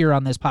lot here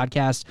on this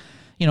podcast.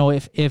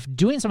 If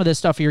doing some of this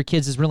stuff for your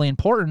kids is really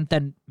important,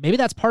 then maybe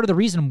that's part of the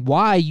reason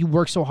why you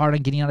work so hard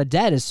on getting out of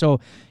debt, is so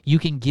you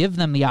can give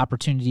them the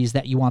opportunities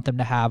that you want them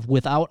to have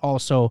without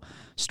also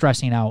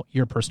stressing out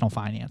your personal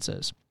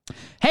finances.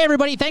 Hey,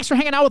 everybody, thanks for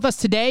hanging out with us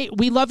today.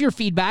 We love your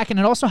feedback, and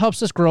it also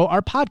helps us grow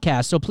our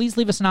podcast. So please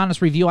leave us an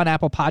honest review on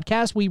Apple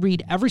Podcasts. We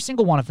read every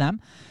single one of them.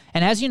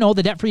 And as you know,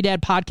 the Debt Free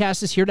Dad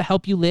podcast is here to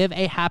help you live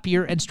a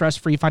happier and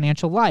stress-free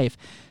financial life.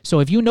 So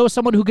if you know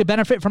someone who could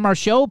benefit from our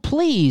show,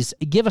 please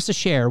give us a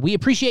share. We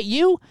appreciate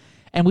you,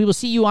 and we will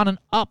see you on an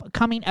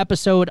upcoming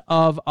episode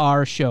of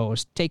our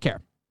shows. Take care.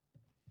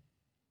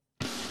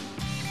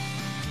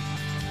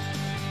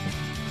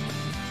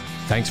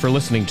 Thanks for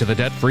listening to the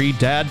Debt Free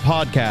Dad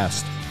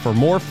podcast. For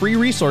more free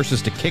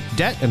resources to kick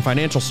debt and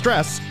financial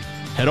stress,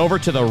 head over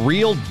to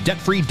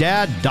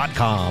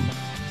therealdebtfreedad.com.